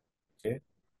 okay,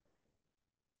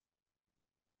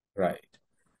 right.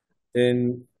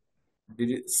 Then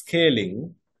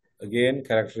scaling, again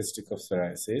characteristic of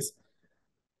psoriasis.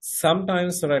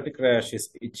 Sometimes psoriatic rash is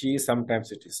itchy,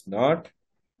 sometimes it is not.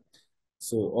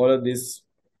 So all of this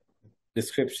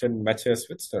description matches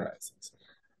with psoriasis.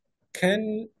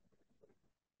 Can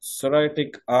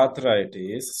psoriatic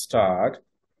arthritis start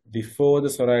before the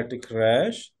psoriatic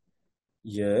rash?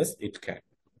 Yes, it can.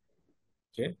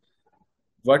 Okay.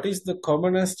 What is the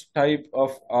commonest type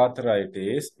of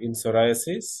arthritis in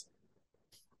psoriasis?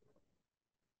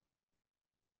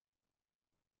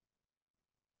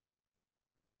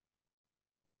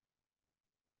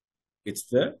 It's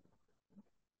the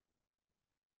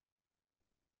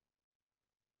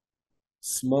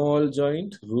small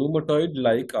joint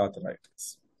rheumatoid-like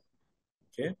arthritis.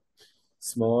 Okay.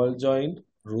 Small joint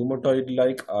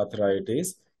rheumatoid-like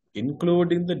arthritis,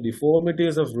 including the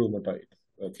deformities of rheumatoid,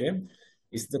 okay,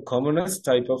 is the commonest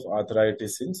type of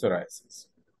arthritis in psoriasis.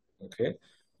 Okay.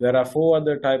 There are four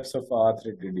other types of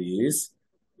arthritis,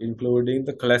 including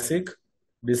the classic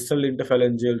distal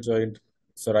interphalangeal joint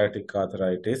psoriatic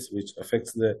arthritis, which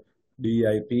affects the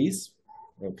DIPs.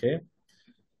 Okay.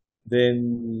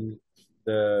 Then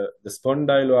the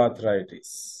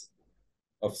spondyloarthritis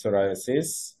of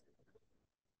psoriasis.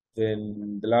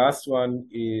 Then the last one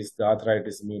is the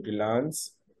arthritis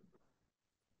mutilans.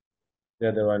 The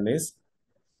other one is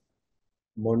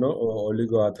mono or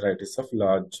oligoarthritis of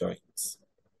large joints.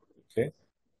 Okay.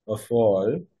 Of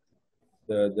all,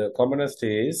 the commonest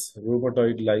is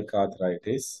rheumatoid-like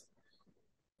arthritis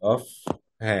of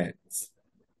hands.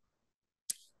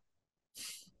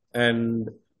 And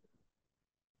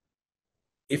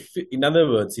if, in other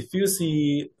words, if you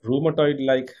see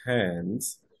rheumatoid-like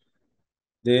hands,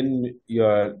 then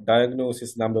your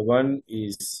diagnosis number one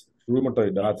is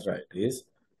rheumatoid arthritis.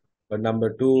 But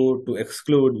number two, to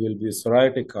exclude, will be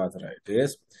psoriatic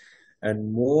arthritis.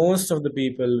 And most of the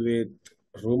people with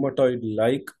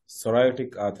rheumatoid-like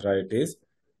psoriatic arthritis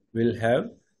will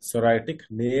have psoriatic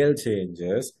nail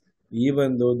changes,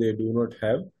 even though they do not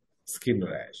have skin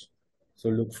rash. So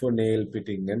look for nail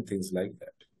pitting and things like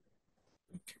that.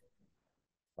 Okay.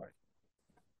 Fine.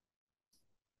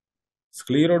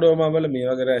 Scleroderma වල මේ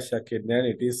වගේ රැෂයක් එන්නේ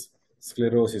නැහැ. It is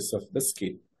sclerosis of the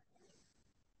skin.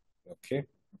 Okay,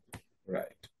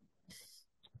 right.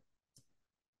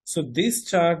 So this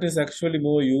chart is actually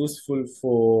more useful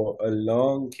for a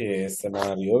long case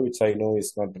scenario, which I know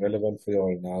is not relevant for you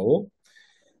all now.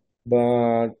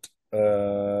 But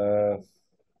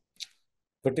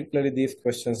particularly these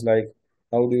questions like,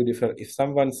 how do you differ? If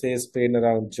someone says pain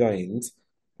around joints,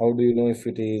 how do you know if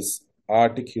it is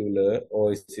articular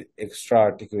or is it extra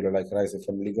articular, like rising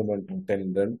from ligament to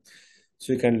tendon?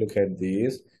 So you can look at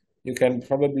these. You can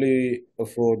probably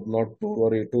afford not to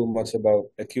worry too much about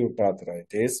acute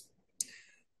arthritis.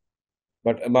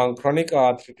 But among chronic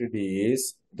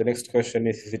arthritis, the next question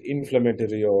is it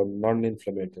inflammatory or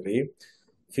non-inflammatory?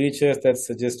 Features that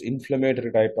suggest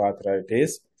inflammatory type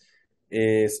arthritis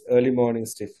is early morning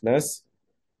stiffness,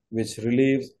 which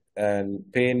relieves, and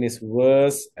pain is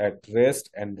worse at rest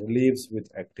and relieves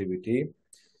with activity.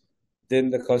 Then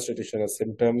the constitutional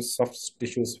symptoms, soft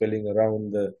tissue swelling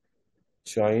around the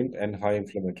joint and high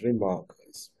inflammatory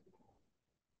markers.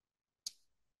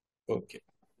 Okay.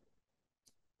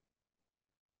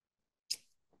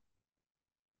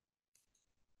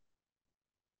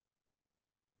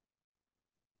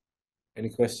 Any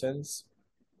questions?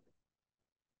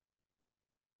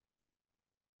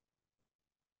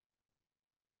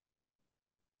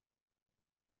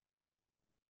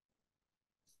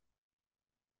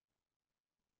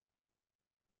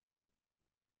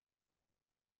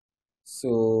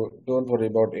 So don't worry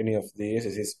about any of these.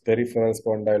 This is peripheral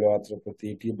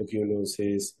spondyloarthropathy,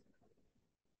 tuberculosis,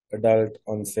 adult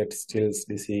onset Still's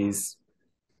disease.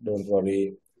 Don't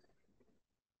worry.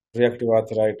 Reactive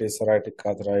arthritis, psoriatic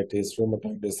arthritis,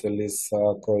 rheumatoid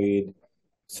sarcoid,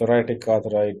 psoriatic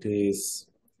arthritis,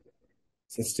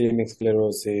 systemic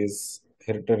sclerosis,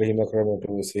 hereditary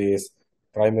hemochromatosis,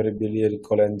 primary biliary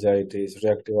cholangitis,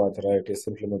 reactive arthritis,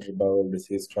 inflammatory bowel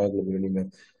disease,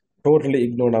 triangulopathy. Totally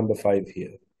ignore number 5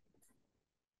 here.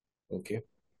 Okay.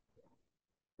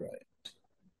 Right.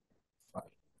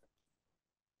 Fine.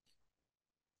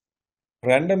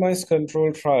 Randomized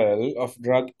control trial of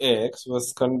drug X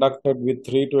was conducted with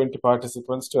 320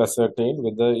 participants to ascertain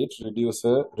whether it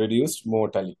reduced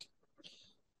mortality.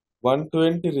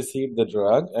 120 received the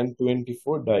drug and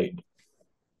 24 died.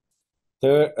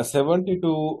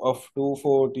 72 of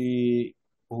 240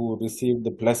 who received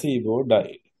the placebo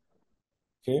died.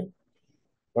 Okay.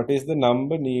 What is the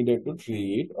number needed to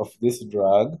treat of this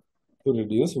drug to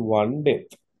reduce one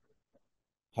death?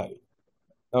 Hi.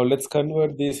 Now let's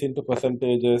convert this into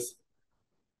percentages.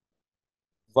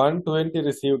 120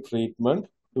 received treatment,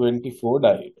 24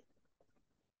 died.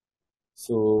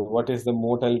 So what is the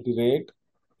mortality rate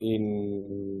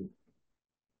in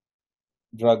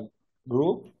drug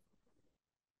group?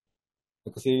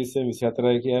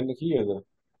 124 කියන්නේ කීයද?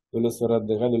 12 වරක්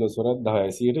 2 12 වරක්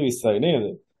 10 120යි නේද?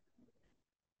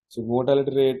 So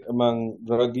mortality rate among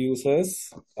drug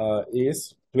users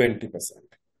is 20%.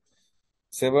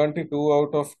 72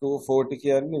 out of 240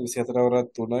 කියන්නේ 24 වරක්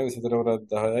 3යි 24 වරක්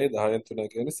 10යි 10න් 3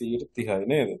 කියන්නේ 130යි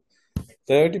නේද?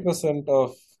 30% of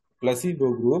placebo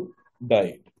group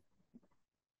died.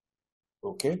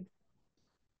 Okay?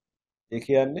 ඒ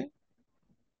කියන්නේ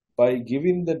by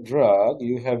giving the drug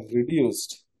you have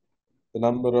reduced the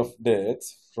number of deaths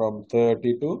from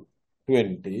 30 to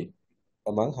 20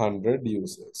 among 100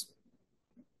 users.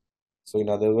 So in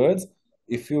other words,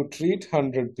 if you treat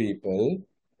 100 people,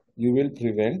 you will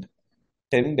prevent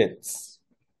 10 deaths.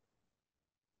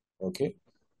 Okay?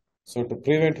 So to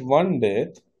prevent one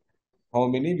death, how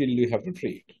many will you have to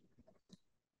treat?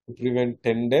 To prevent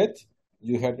 10 deaths,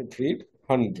 you have to treat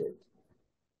 100.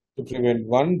 To prevent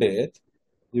one death,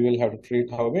 you will have to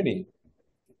treat how many?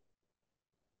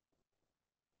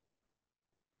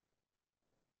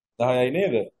 10යි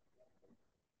නේද?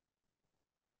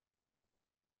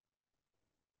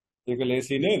 ඒක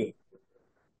ලේසි නේද?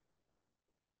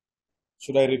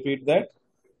 Should I repeat that?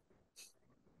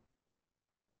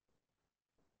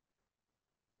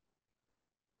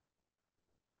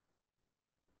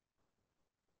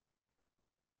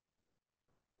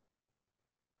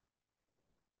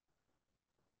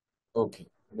 Okay,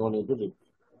 no need to repeat.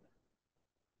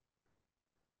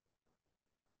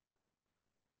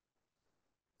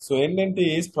 So NNT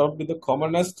is probably the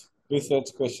commonest research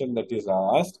question that is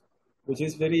asked, which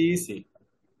is very easy.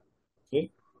 Okay.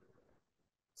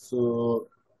 So,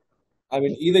 I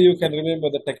mean, either you can remember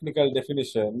the technical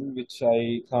definition, which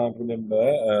I can't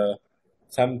remember,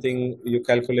 something you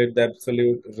calculate the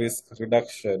absolute risk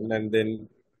reduction, and then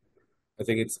I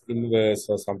think it's inverse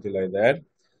or something like that.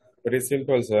 But it's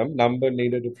simple sum. Number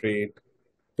needed to treat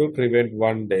to prevent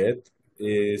one death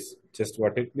is just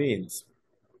what it means.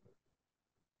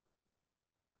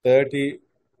 30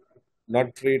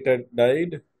 not treated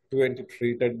died, 20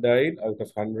 treated died out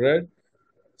of 100.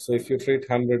 So if you treat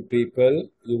 100 people,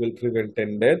 you will prevent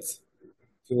 10 deaths.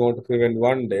 If you want to prevent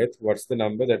one death, what's the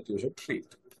number that you should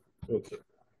treat? Okay.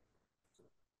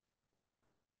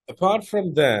 Apart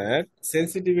from that,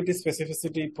 sensitivity,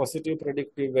 specificity, positive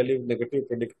predictive value, negative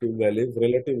predictive value,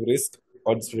 relative risk,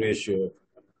 odds ratio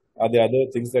are the other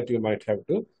things that you might have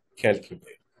to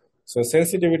calculate. So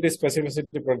sensitivity,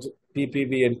 specificity,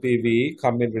 PPV, and PV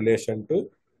come in relation to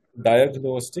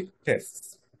diagnostic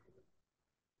tests.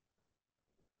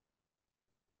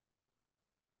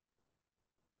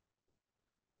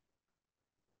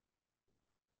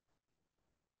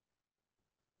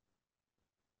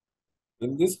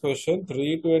 In this question,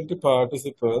 320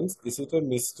 participants, is it a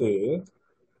mistake?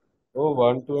 Oh,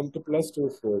 120 plus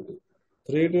 240.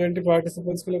 320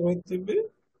 participants කියලා කොහෙද තිබ්බේ?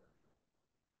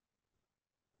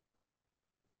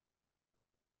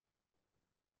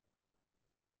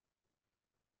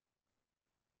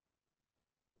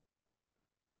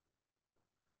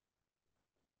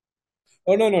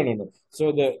 Oh, no.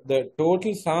 So the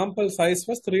total sample size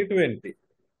was 320.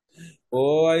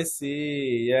 Oh, I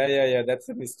see. Yeah. That's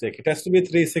a mistake. It has to be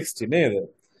 360, neither.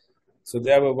 So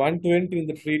there were 120 in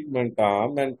the treatment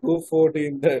arm and 240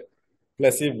 in the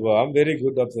placebo arm. Very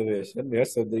good observation.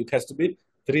 Yes, so it has to be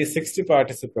 360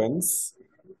 participants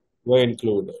were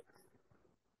included.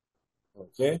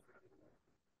 Okay.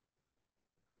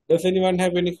 Does anyone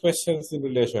have any questions in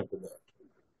relation to that?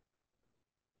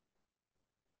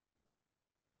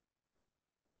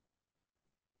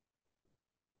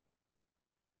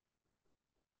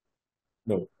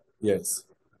 No. Yes.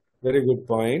 Very good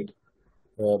point.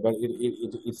 But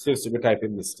it seems to be a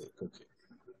typing mistake. Okay.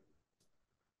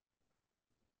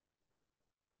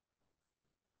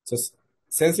 So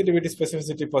sensitivity,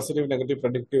 specificity, positive, negative,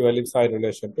 predictive values are in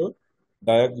relation to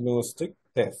diagnostic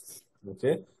tests.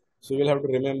 Okay. So you'll have to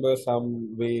remember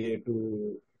some way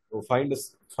to or find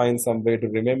some way to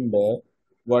remember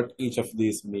what each of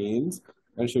these means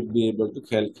and should be able to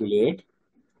calculate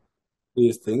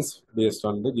these things based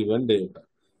on the given data.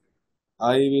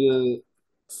 I will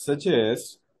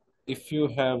suggest if you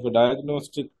have a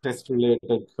diagnostic test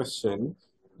related question,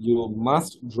 you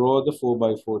must draw the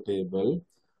 4x4 table,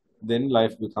 then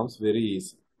life becomes very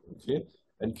easy. Okay,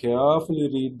 and carefully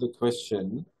read the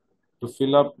question to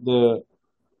fill up the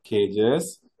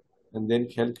cages and then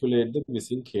calculate the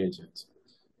missing cages.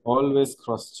 Always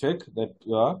cross check that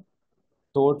your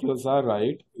totals are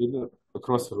right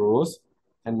across rows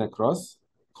and across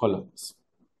columns.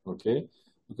 Okay,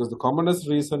 because the commonest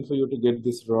reason for you to get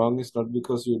this wrong is not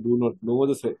because you do not know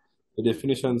the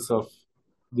definitions of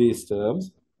these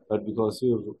terms, but because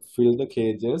you fill the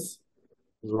cages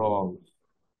wrong.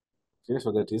 Okay,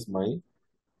 so that is my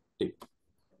tip.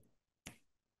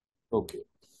 Okay.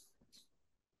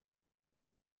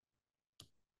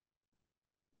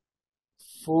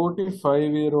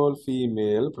 45-year-old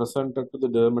female presented to the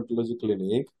dermatology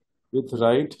clinic with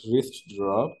right wrist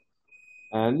drop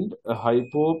and a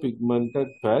hypopigmented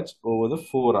patch over the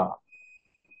forearm,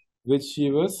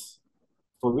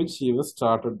 for which she was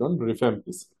started on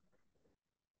rifampicin.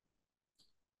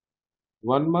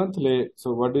 1 month later,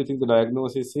 so what do you think the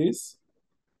diagnosis is?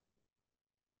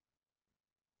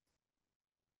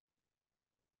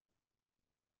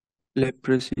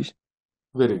 Leprosy.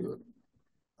 Very good.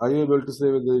 Are you able to say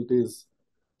whether it is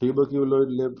tuberculoid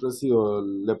leprosy or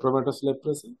lepromatous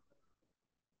leprosy?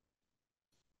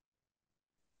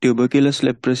 Tuberculous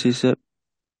leprosy, sir.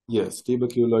 Yes,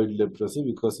 tuberculoid leprosy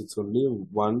because it's only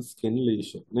one skin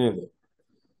lesion. Neither.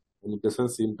 And it doesn't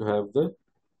seem to have the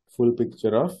full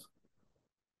picture of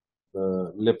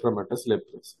lepromatous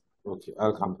leprosy. Okay,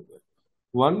 I'll come to that.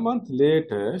 1 month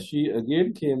later, she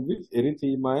again came with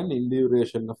erythema and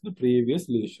induration of the previous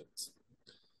lesions,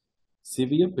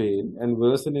 severe pain, and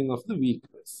worsening of the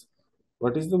weakness.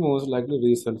 What is the most likely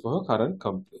reason for her current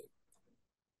complaint?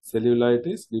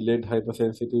 Cellulitis, delayed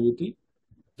hypersensitivity,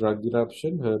 drug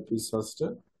eruption, herpes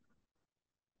zoster,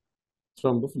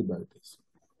 thrombophlebitis.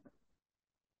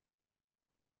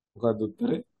 මොකක්ද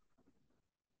උත්තරේ?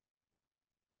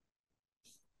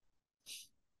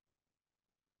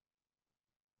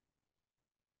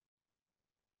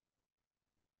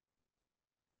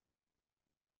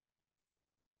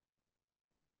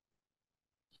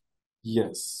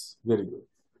 Yes, very good.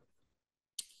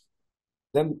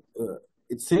 Then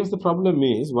it seems the problem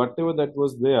is whatever that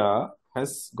was there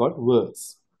has got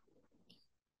worse.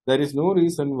 There is no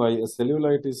reason why a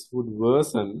cellulitis would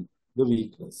worsen the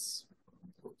weakness.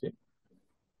 Okay.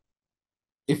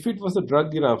 If it was a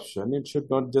drug eruption, it should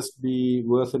not just be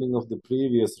worsening of the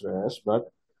previous rash,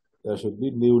 but there should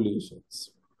be new lesions.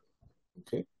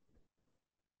 Okay.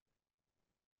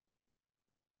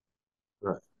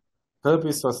 Right.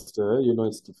 Herpes zoster,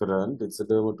 it's different. It's a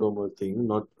dermatomal thing,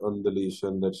 not on the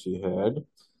lesion that she had.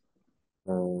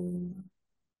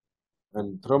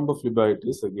 And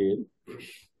thrombophlebitis, again,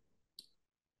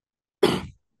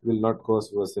 will not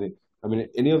cause worsening. I mean,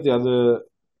 any of the other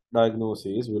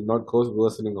diagnoses will not cause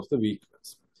worsening of the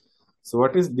weakness. So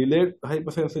what is delayed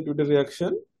hypersensitivity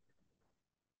reaction?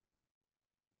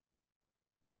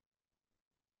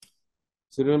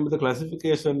 So remember the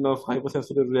classification of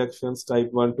hypersensitive reactions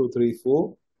type 1, 2, 3,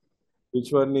 4.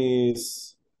 Which one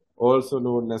is also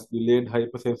known as delayed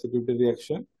hypersensitivity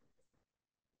reaction?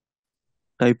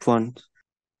 Type 1.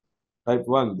 Type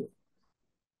 1.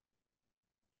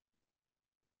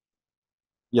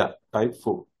 Yeah, type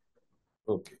 4.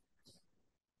 Okay.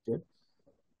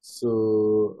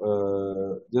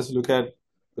 So just look at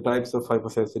the types of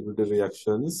hypersensitivity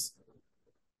reactions.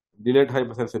 Delayed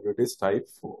hypersensitivity is type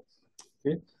 4.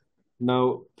 Okay.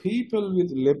 Now, people with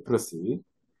leprosy,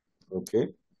 okay,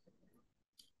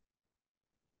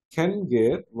 can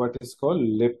get what is called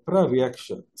lepra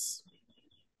reactions.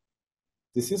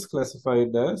 This is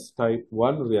classified as type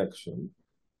 1 reaction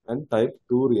and type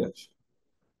 2 reaction.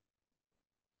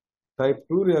 Type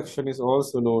 2 reaction is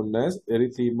also known as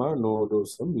erythema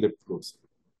nodosum leprosum.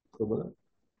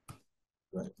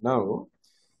 Right. Now,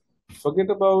 forget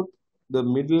about the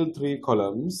middle 3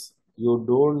 columns. You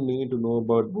don't need to know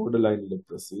about borderline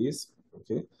leprosies,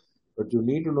 okay? But you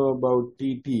need to know about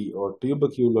TT or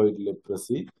tuberculoid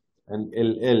leprosy and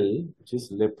LL, which is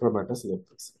lepromatous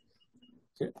leprosy.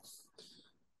 Okay.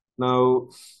 Now,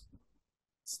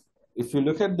 if you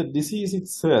look at the disease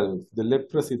itself, the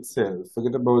leprosy itself,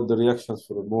 forget about the reactions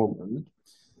for a moment.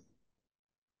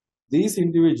 These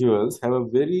individuals have a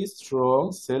very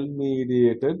strong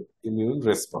cell-mediated immune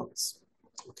response.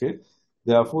 Okay.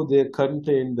 Therefore, they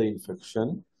contain the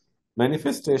infection.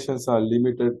 Manifestations are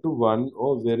limited to one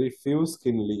or very few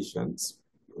skin lesions.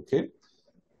 Okay.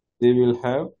 They will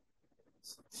have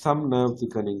some nerve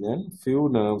thickening and few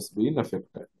nerves being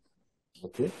affected.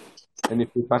 Okay. And if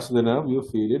you touch the nerve, you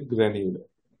feel it granular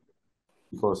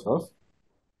because of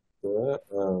the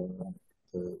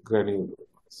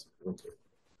granulomas. Okay.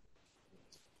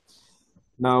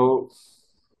 Now,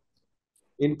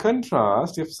 in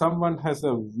contrast, if someone has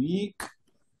a weak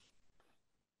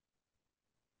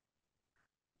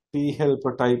T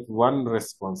helper type 1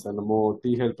 response and a more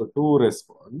T helper 2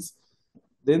 response,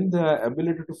 then the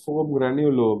ability to form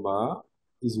granuloma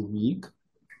is weak.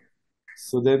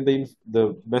 So then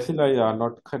the bacilli are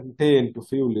not contained to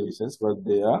few lesions, but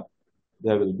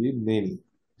there will be many.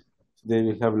 They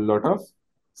will have a lot of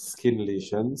skin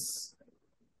lesions.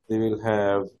 They will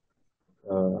have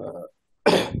a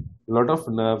lot of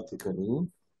nerve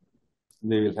thickening.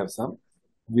 They will have some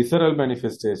visceral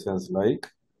manifestations like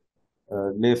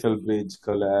nasal bridge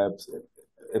collapse,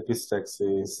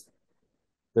 epistaxis,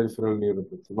 peripheral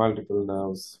neuropathy, multiple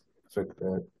nerves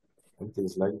affected, and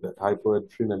things like that.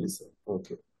 Hypoadrenalism.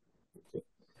 Okay. Okay.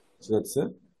 So that's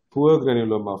a poor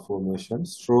granuloma formation,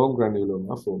 strong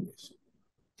granuloma formation.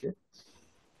 Okay.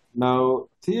 Now,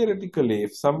 theoretically,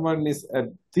 if someone is at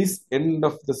this end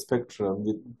of the spectrum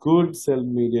with good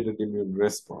cell-mediated immune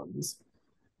response,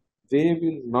 they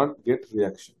will not get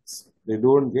reactions. They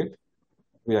don't get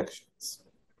reactions.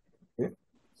 Okay.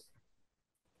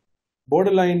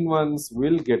 Borderline ones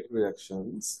will get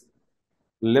reactions.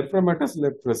 Lepromatous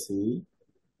leprosy,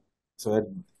 so at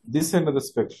this end of the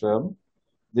spectrum,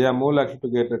 they are more likely to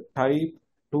get a type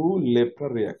 2 lepra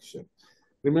reaction.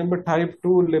 Remember, type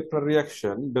 2 lepra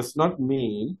reaction does not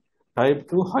mean type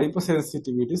 2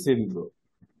 hypersensitivity syndrome.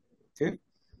 Okay?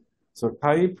 So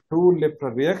type 2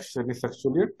 lepra reaction is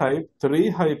actually a type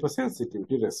 3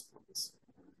 hypersensitivity response.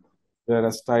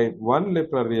 Whereas type 1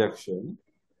 lepra reaction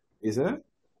is a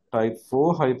type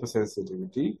 4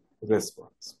 hypersensitivity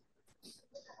response.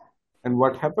 And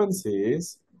what happens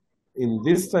is, in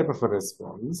this type of a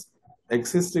response,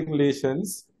 existing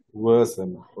lesions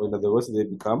worsen. Or in other words, they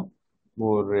become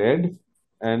more red.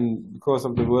 And because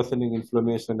of the worsening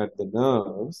inflammation at the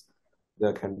nerves,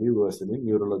 there can be worsening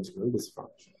neurological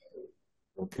dysfunction.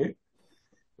 Okay.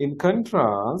 In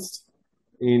contrast,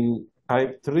 in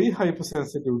type 3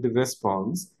 hypersensitivity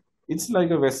response, it's like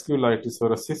a vasculitis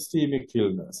or a systemic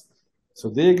illness. So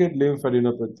they get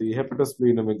lymphadenopathy,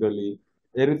 hepatosplenomegaly,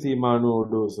 erythema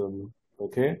nodosum,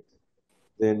 okay?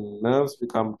 Then nerves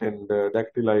become tender,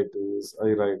 dactylitis,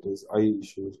 iritis, eye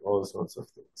issues, all sorts of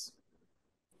things.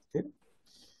 Okay?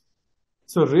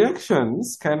 So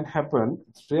reactions can happen,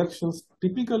 reactions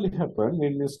typically happen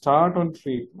when you start on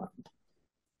treatment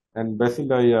and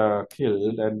bacilli are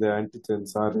killed and the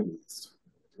antigens are released.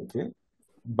 Okay?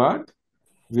 But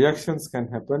reactions can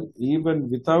happen even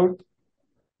without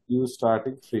you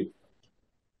starting treatment.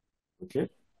 Okay?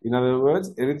 In other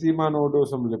words, erythema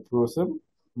nodosum leprosum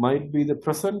might be the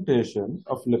presentation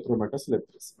of lepromatous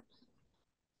leprosy.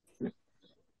 Okay?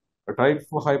 A type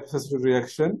 4 hypersensitive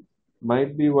reaction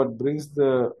might be what brings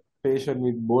the patient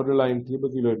with borderline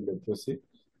tuberculoid leprosy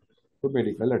to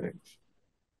medical attention.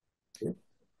 Okay?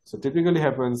 So typically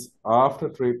happens after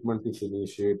treatment is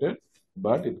initiated,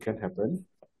 but it can happen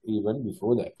even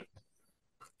before that.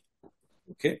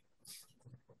 Okay?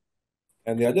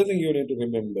 And the other thing you need to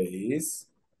remember is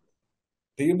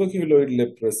tuberculoid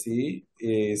leprosy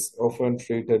is often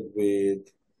treated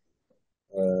with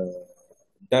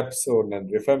dapsone and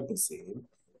rifampicin,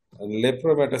 and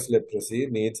lepromatous leprosy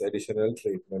needs additional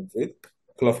treatment with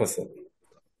clofazimine.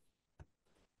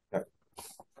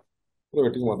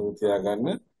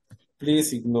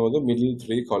 Please ignore the middle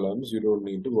three columns. You don't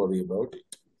need to worry about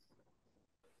it.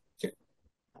 Okay.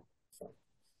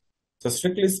 So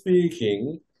strictly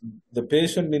speaking, the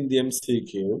patient in the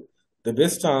MCQ, the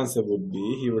best answer would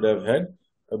be he would have had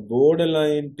a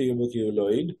borderline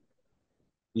tuberculoid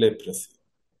leprosy.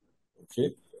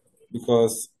 Okay.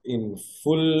 Because in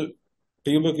full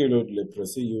tuberculoid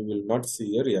leprosy, you will not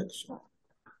see a reaction.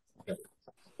 Okay.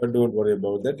 But don't worry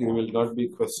about that. You will not be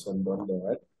questioned on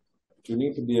that. You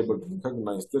need to be able to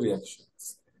recognize the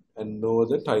reactions and know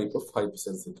the type of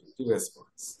hypersensitivity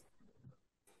response.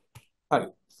 Hi.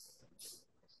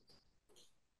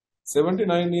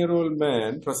 79-year-old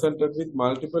man presented with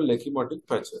multiple ecchymotic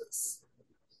patches.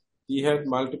 He had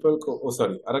multiple,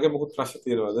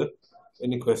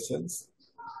 any questions?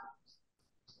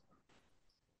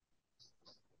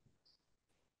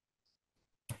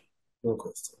 No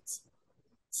questions.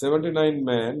 79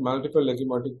 man, multiple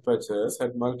ecchymotic patches,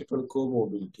 had multiple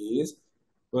comorbidities,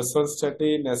 was on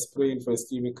statin, aspirin for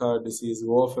ischemic heart disease,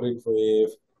 warfarin for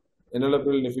AF,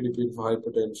 enalapril nifedipine for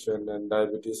hypertension, and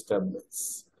diabetes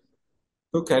tablets.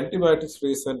 Took antibiotics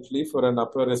recently for an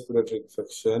upper respiratory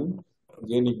infection.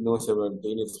 Again, ignore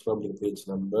 17, it's from the page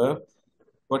number.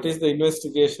 What is the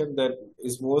investigation that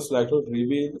is most likely to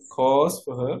reveal the cause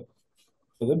for her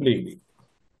for the bleeding?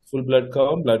 Full blood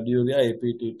count, blood urea,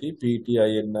 APTT,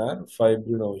 PTINR,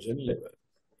 fibrinogen level.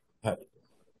 Hi.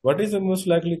 What is the most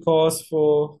likely cause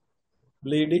for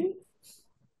bleeding?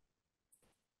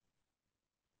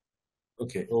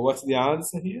 Okay, well, what's the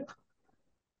answer here?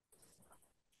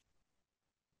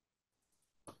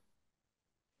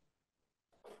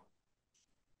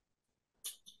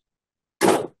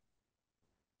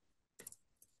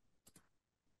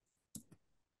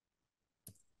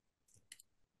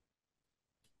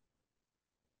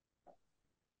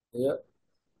 Yeah.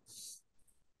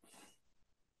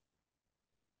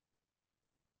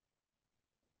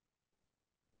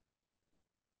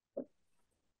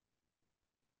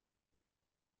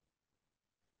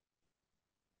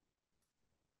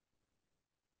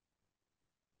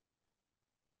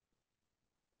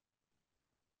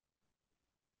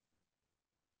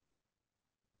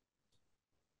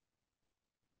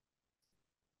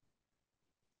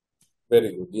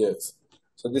 Very good, yes.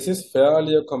 So this is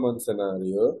fairly a common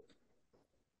scenario.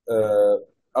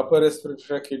 Upper respiratory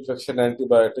tract infection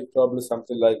antibiotic, probably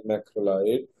something like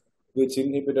macrolide, which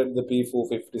inhibited the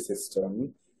P450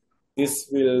 system. This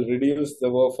will reduce the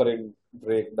warfarin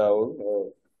breakdown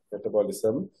or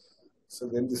metabolism. So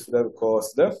then this would have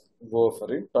caused the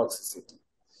warfarin toxicity.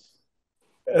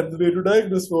 And the way to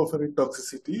diagnose warfarin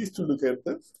toxicity is to look at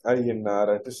the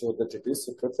INR and to show that it is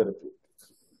suprotherapeutic.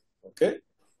 Okay?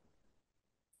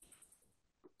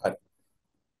 Fine.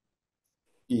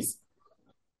 Easy.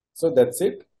 So that's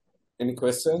it. Any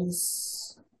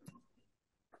questions?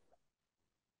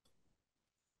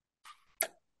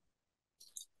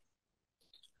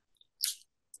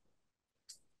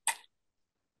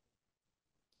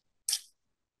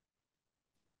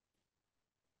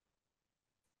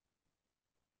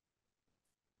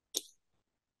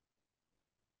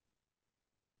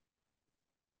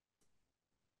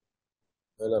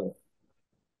 Hello.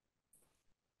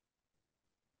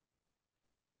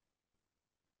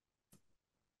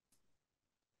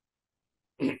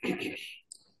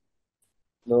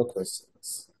 No questions.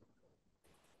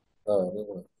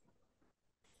 No.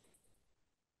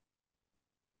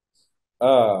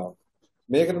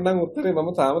 මේකට නම් උත්තරේ මම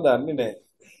තාම දන්නේ නැහැ.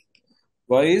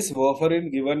 Why is warfarin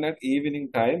given at evening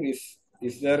time?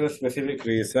 Is there a specific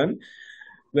reason?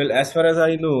 Well, as far as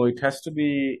I know, it has to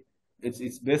be.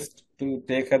 It's best to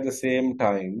take at the same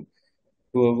time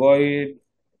to avoid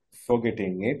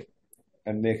forgetting it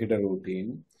and make it a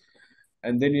routine.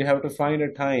 And then you have to find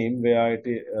a time where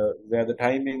the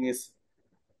timing is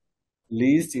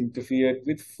least interfered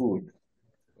with food.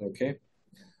 Okay,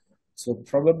 so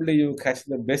probably you catch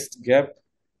the best gap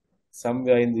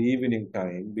somewhere in the evening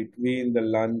time between the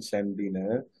lunch and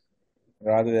dinner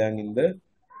rather than in the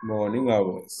morning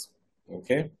hours.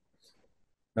 Okay,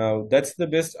 now that's the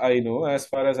best I know. As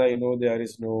far as I know, there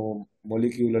is no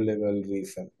molecular level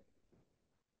reason.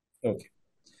 Okay,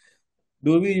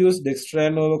 do we use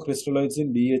dextran over crystalloids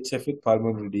in DHF with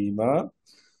pulmonary edema?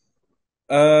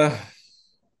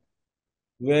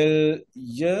 Well,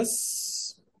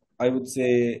 yes, I would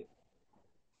say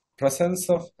presence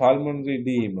of pulmonary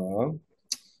edema.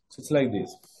 So it's like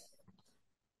this.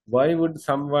 Why would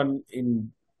someone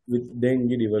with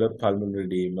dengue develop pulmonary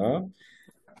edema?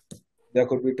 There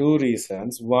could be two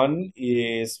reasons. One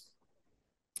is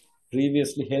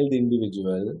previously healthy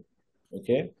individual,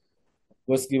 okay,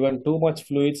 was given too much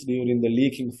fluids during the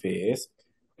leaking phase,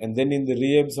 and then in the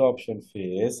reabsorption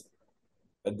phase,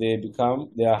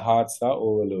 their hearts are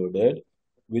overloaded,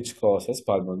 which causes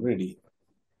pulmonary edema.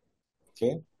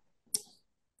 Okay.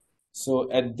 So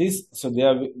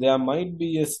there might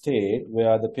be a state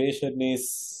where the patient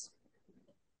is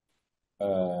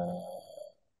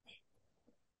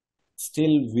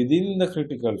still within the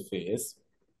critical phase,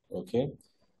 okay,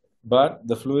 but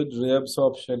the fluid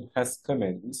reabsorption has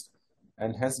commenced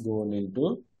and has gone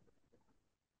into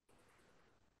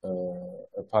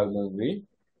a pulmonary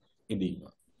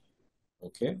edema.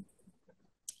 Okay.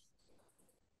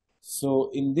 So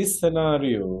in this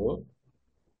scenario,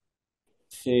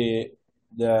 say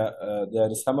there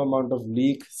is some amount of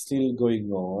leak still going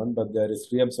on, but there is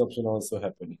reabsorption also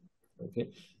happening. Okay.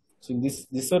 So in this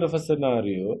sort of a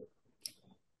scenario,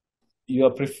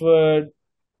 your preferred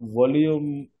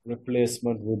volume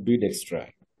replacement would be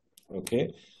dextran.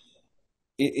 Okay.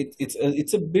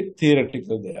 It's a bit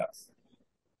theoretical there.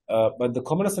 But the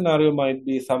common scenario might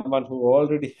be someone who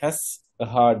already has a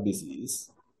heart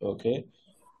disease, okay,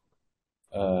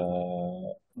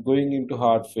 going into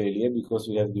heart failure because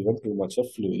we have given too much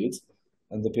of fluids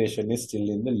and the patient is still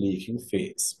in the leaking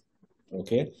phase,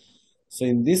 okay. So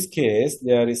in this case,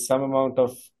 there is some amount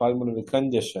of pulmonary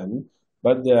congestion,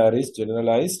 but there is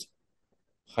generalized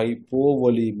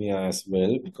hypovolemia as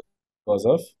well because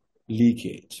of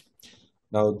leakage.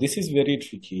 Now, this is very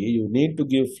tricky. You need to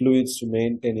give fluids to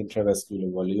maintain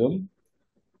intravascular volume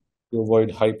to avoid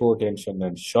hypotension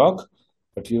and shock,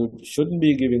 but you shouldn't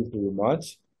be giving too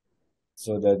much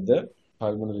so that the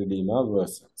pulmonary edema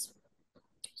worsens.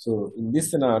 So, in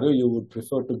this scenario, you would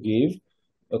prefer to give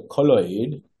a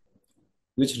colloid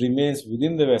which remains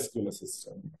within the vascular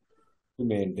system to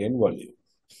maintain volume.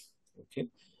 Okay.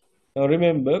 Now,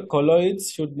 remember,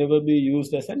 colloids should never be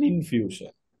used as an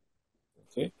infusion.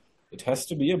 Okay. It has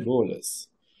to be a bolus,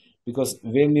 because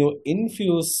when you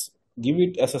give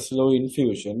it as a slow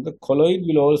infusion, the colloid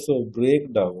will also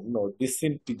break down or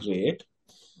disintegrate,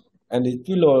 and it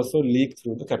will also leak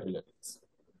through the capillaries.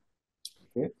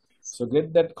 Okay, so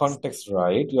get that context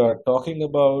right. You are talking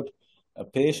about a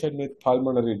patient with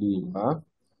pulmonary edema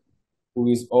who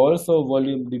is also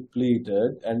volume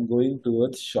depleted and going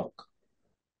towards shock.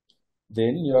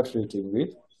 Then you are treating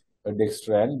with a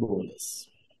dextran bolus.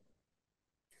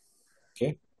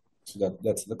 Okay, so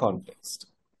that's the context.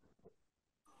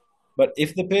 But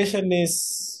if the patient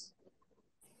is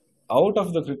out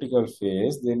of the critical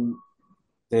phase, then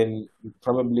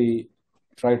probably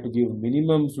try to give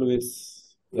minimum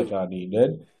fluids that are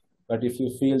needed. But if you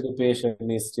feel the patient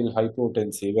is still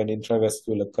hypotensive and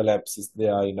intravascular collapse is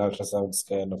there in ultrasound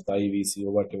scan of the IVC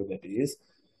or whatever that is,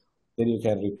 then you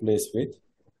can replace with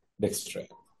dextran.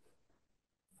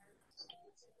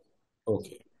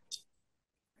 Okay.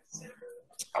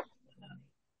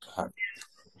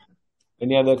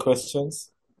 Any other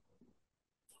questions?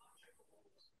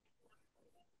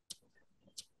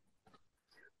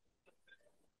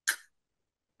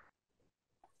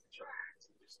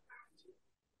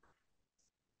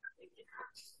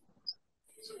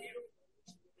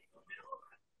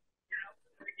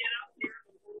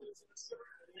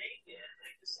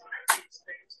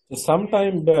 So some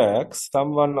time back,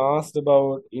 someone asked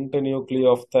about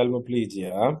internuclear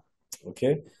ophthalmoplegia.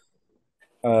 Okay.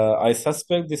 I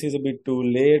suspect this is a bit too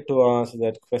late to answer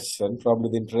that question.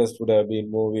 Probably the interest would have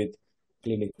been more with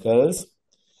clinicals.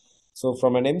 So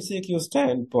from an MCQ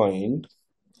standpoint,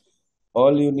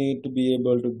 all you need to be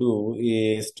able to do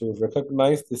is to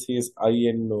recognize this is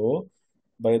INO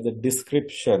by the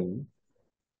description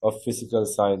of physical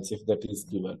signs if that is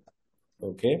given.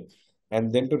 Okay.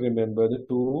 And then to remember the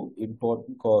two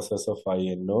important causes of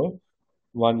INO.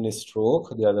 One is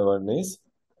stroke, the other one is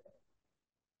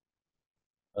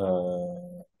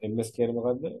MS කියන්නේ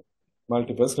මොකද්ද?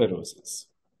 Multiple sclerosis.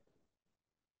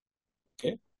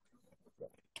 Okay.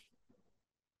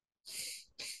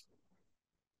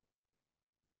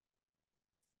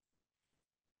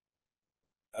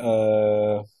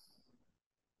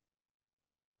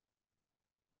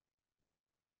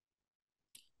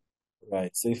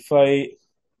 Right. So if I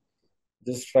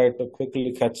just try to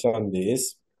quickly catch on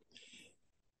this,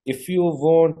 if you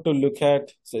want to look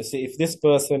at, so say if this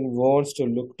person wants to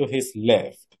look to his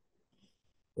left,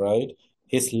 right,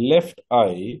 his left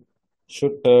eye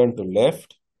should turn to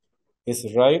left, his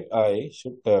right eye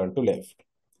should turn to left.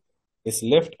 His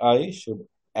left eye should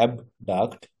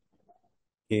abduct,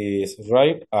 his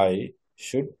right eye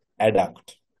should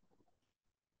adduct.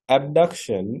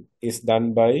 Abduction is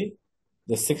done by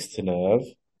the sixth nerve,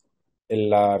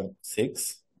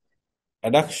 LR6.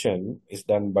 Adduction is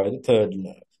done by the third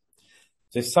nerve.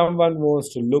 So if someone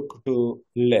wants to look to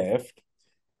left,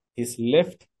 his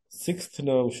left sixth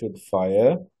nerve should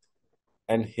fire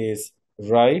and his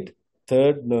right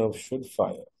third nerve should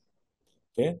fire.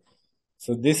 Okay.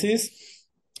 So this is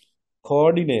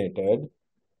coordinated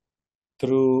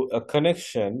through a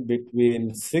connection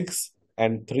between 6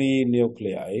 and 3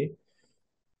 nuclei,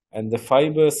 and the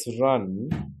fibers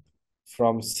run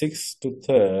from 6 to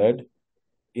 3rd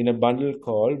in a bundle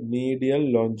called medial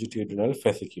longitudinal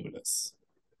fasciculus.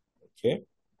 Okay.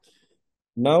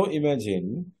 Now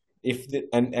imagine if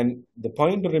and the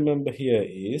point to remember here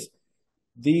is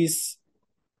these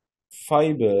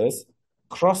fibers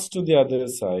cross to the other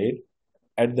side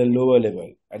at the lower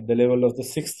level, at the level of the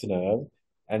sixth nerve,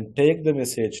 and take the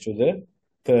message to the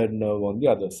third nerve on the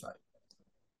other side.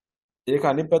 ඒක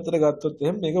අනිත් පැත්තට ගත්තොත්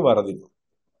එහෙනම් මේක වරදිනවා.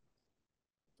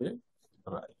 Okay?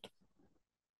 Right.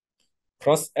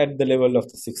 Cross at the level of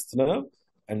the sixth nerve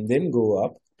and then go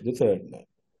up to the third nerve.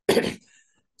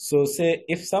 So say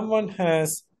if someone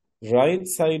has right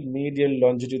side medial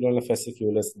longitudinal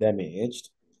fasciculus damaged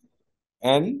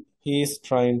and he is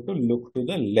trying to look to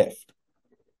the left.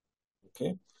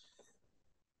 Okay.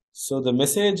 So the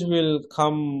message will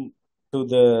come to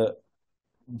the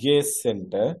gaze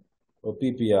center or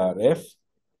PPRF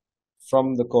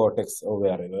from the cortex or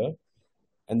wherever,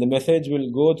 and the message will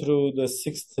go through the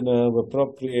sixth nerve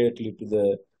appropriately to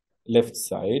the left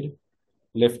side,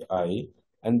 left eye,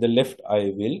 and the left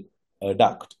eye will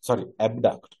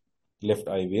abduct. Left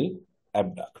eye will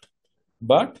abduct.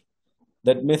 But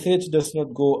that message does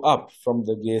not go up from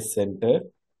the gaze center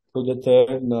to the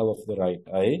third nerve of the right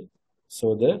eye.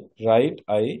 So the right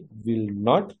eye will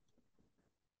not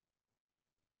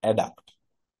adduct.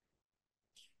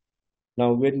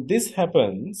 Now, when this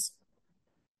happens,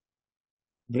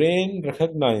 brain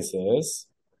recognizes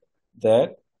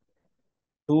that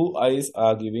two eyes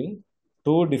are giving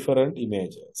two different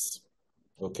images.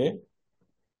 Okay?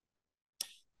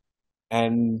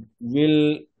 And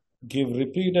will give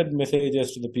repeated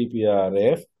messages to the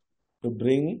PPRF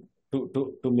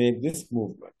to make this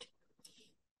movement.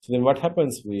 So then what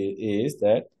happens is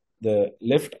that the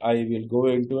left eye will go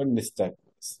into a nystagmus.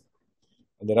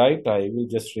 And the right eye will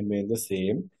just remain the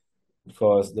same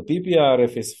because the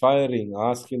PPRF is firing,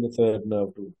 asking the third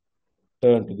nerve to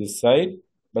turn to this side,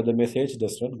 but the message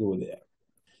does not go there.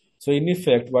 So in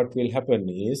effect, what will happen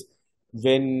is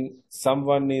when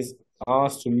someone is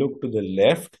asked to look to the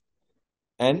left,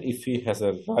 and if he has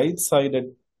a right-sided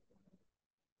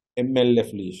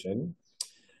MLF lesion,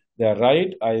 the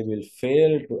right eye will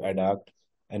fail to adduct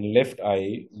and left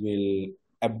eye will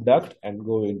abduct and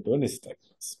go into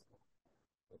nystagmus.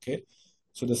 Okay,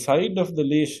 so the side of the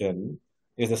lesion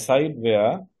is the side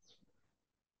where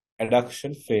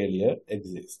adduction failure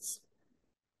exists.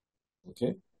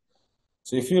 Okay,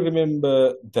 so if you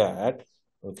remember that,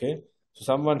 okay, so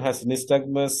someone has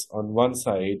nystagmus on one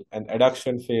side and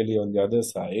adduction failure on the other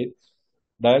side.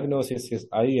 Diagnosis is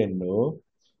INO,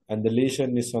 and the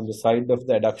lesion is on the side of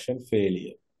the adduction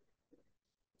failure.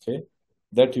 Okay,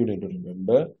 that you need to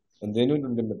remember. And then you need to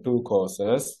remember two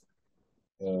causes,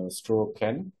 stroke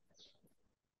and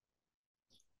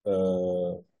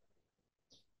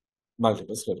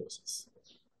multiple sclerosis.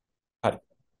 Hari.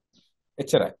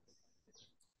 HRI.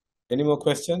 Any more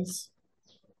questions?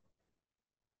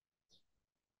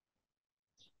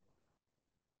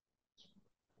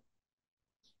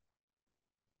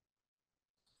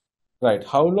 Right.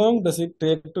 How long does it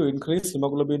take to increase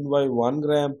hemoglobin by 1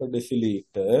 gram per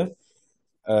deciliter?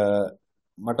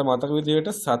 මට මතක විදිහට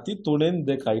සති 3න්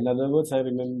 2යි. In other words, I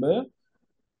remember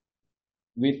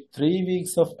with 3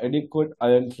 weeks of adequate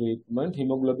iron treatment,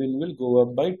 hemoglobin will go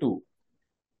up by 2.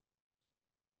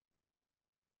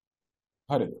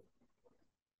 හරිද?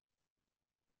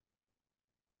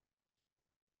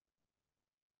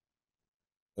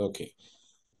 Okay.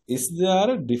 Is there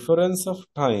a difference of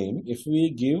time if we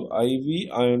give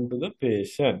IV iron to the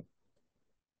patient?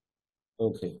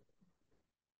 Okay.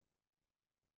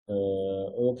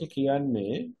 Okay,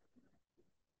 කියන්නේ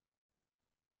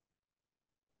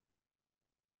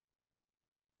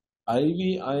IV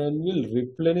iron will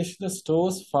replenish the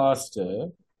stores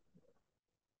faster,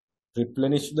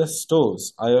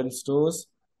 iron stores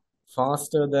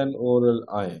faster than oral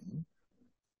iron.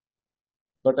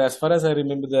 But as far as I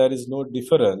remember, there is no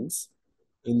difference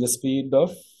in the speed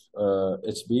of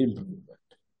HB improvement.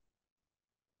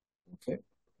 Okay.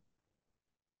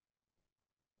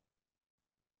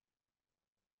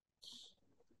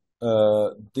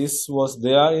 This was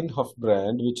there in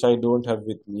Hofbrand, which I don't have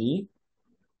with me.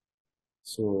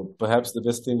 So perhaps the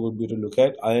best thing would be to look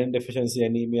at iron deficiency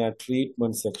anemia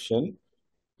treatment section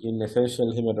in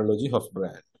essential hematology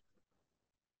Hofbrand.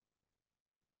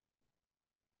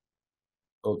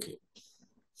 Okay.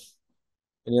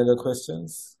 Any other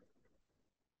questions?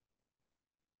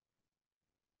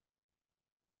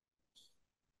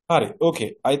 Hari,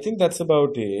 okay. I think that's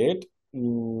about it.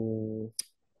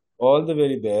 All the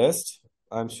very best.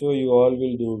 I'm sure you all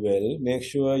will do well. Make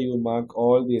sure you mark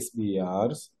all the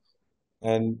SBRs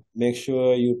and make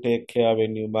sure you take care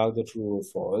when you mark the true or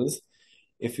false.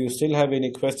 If you still have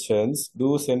any questions,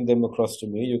 do send them across to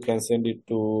me. You can send it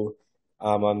to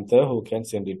Amantha, who can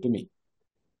send it to me.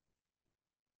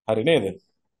 Hari neda?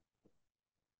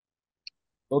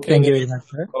 Okay. Thank you very much,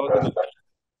 sir.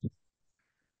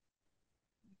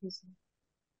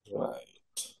 Right.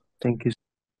 Thank you.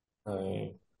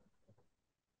 Right.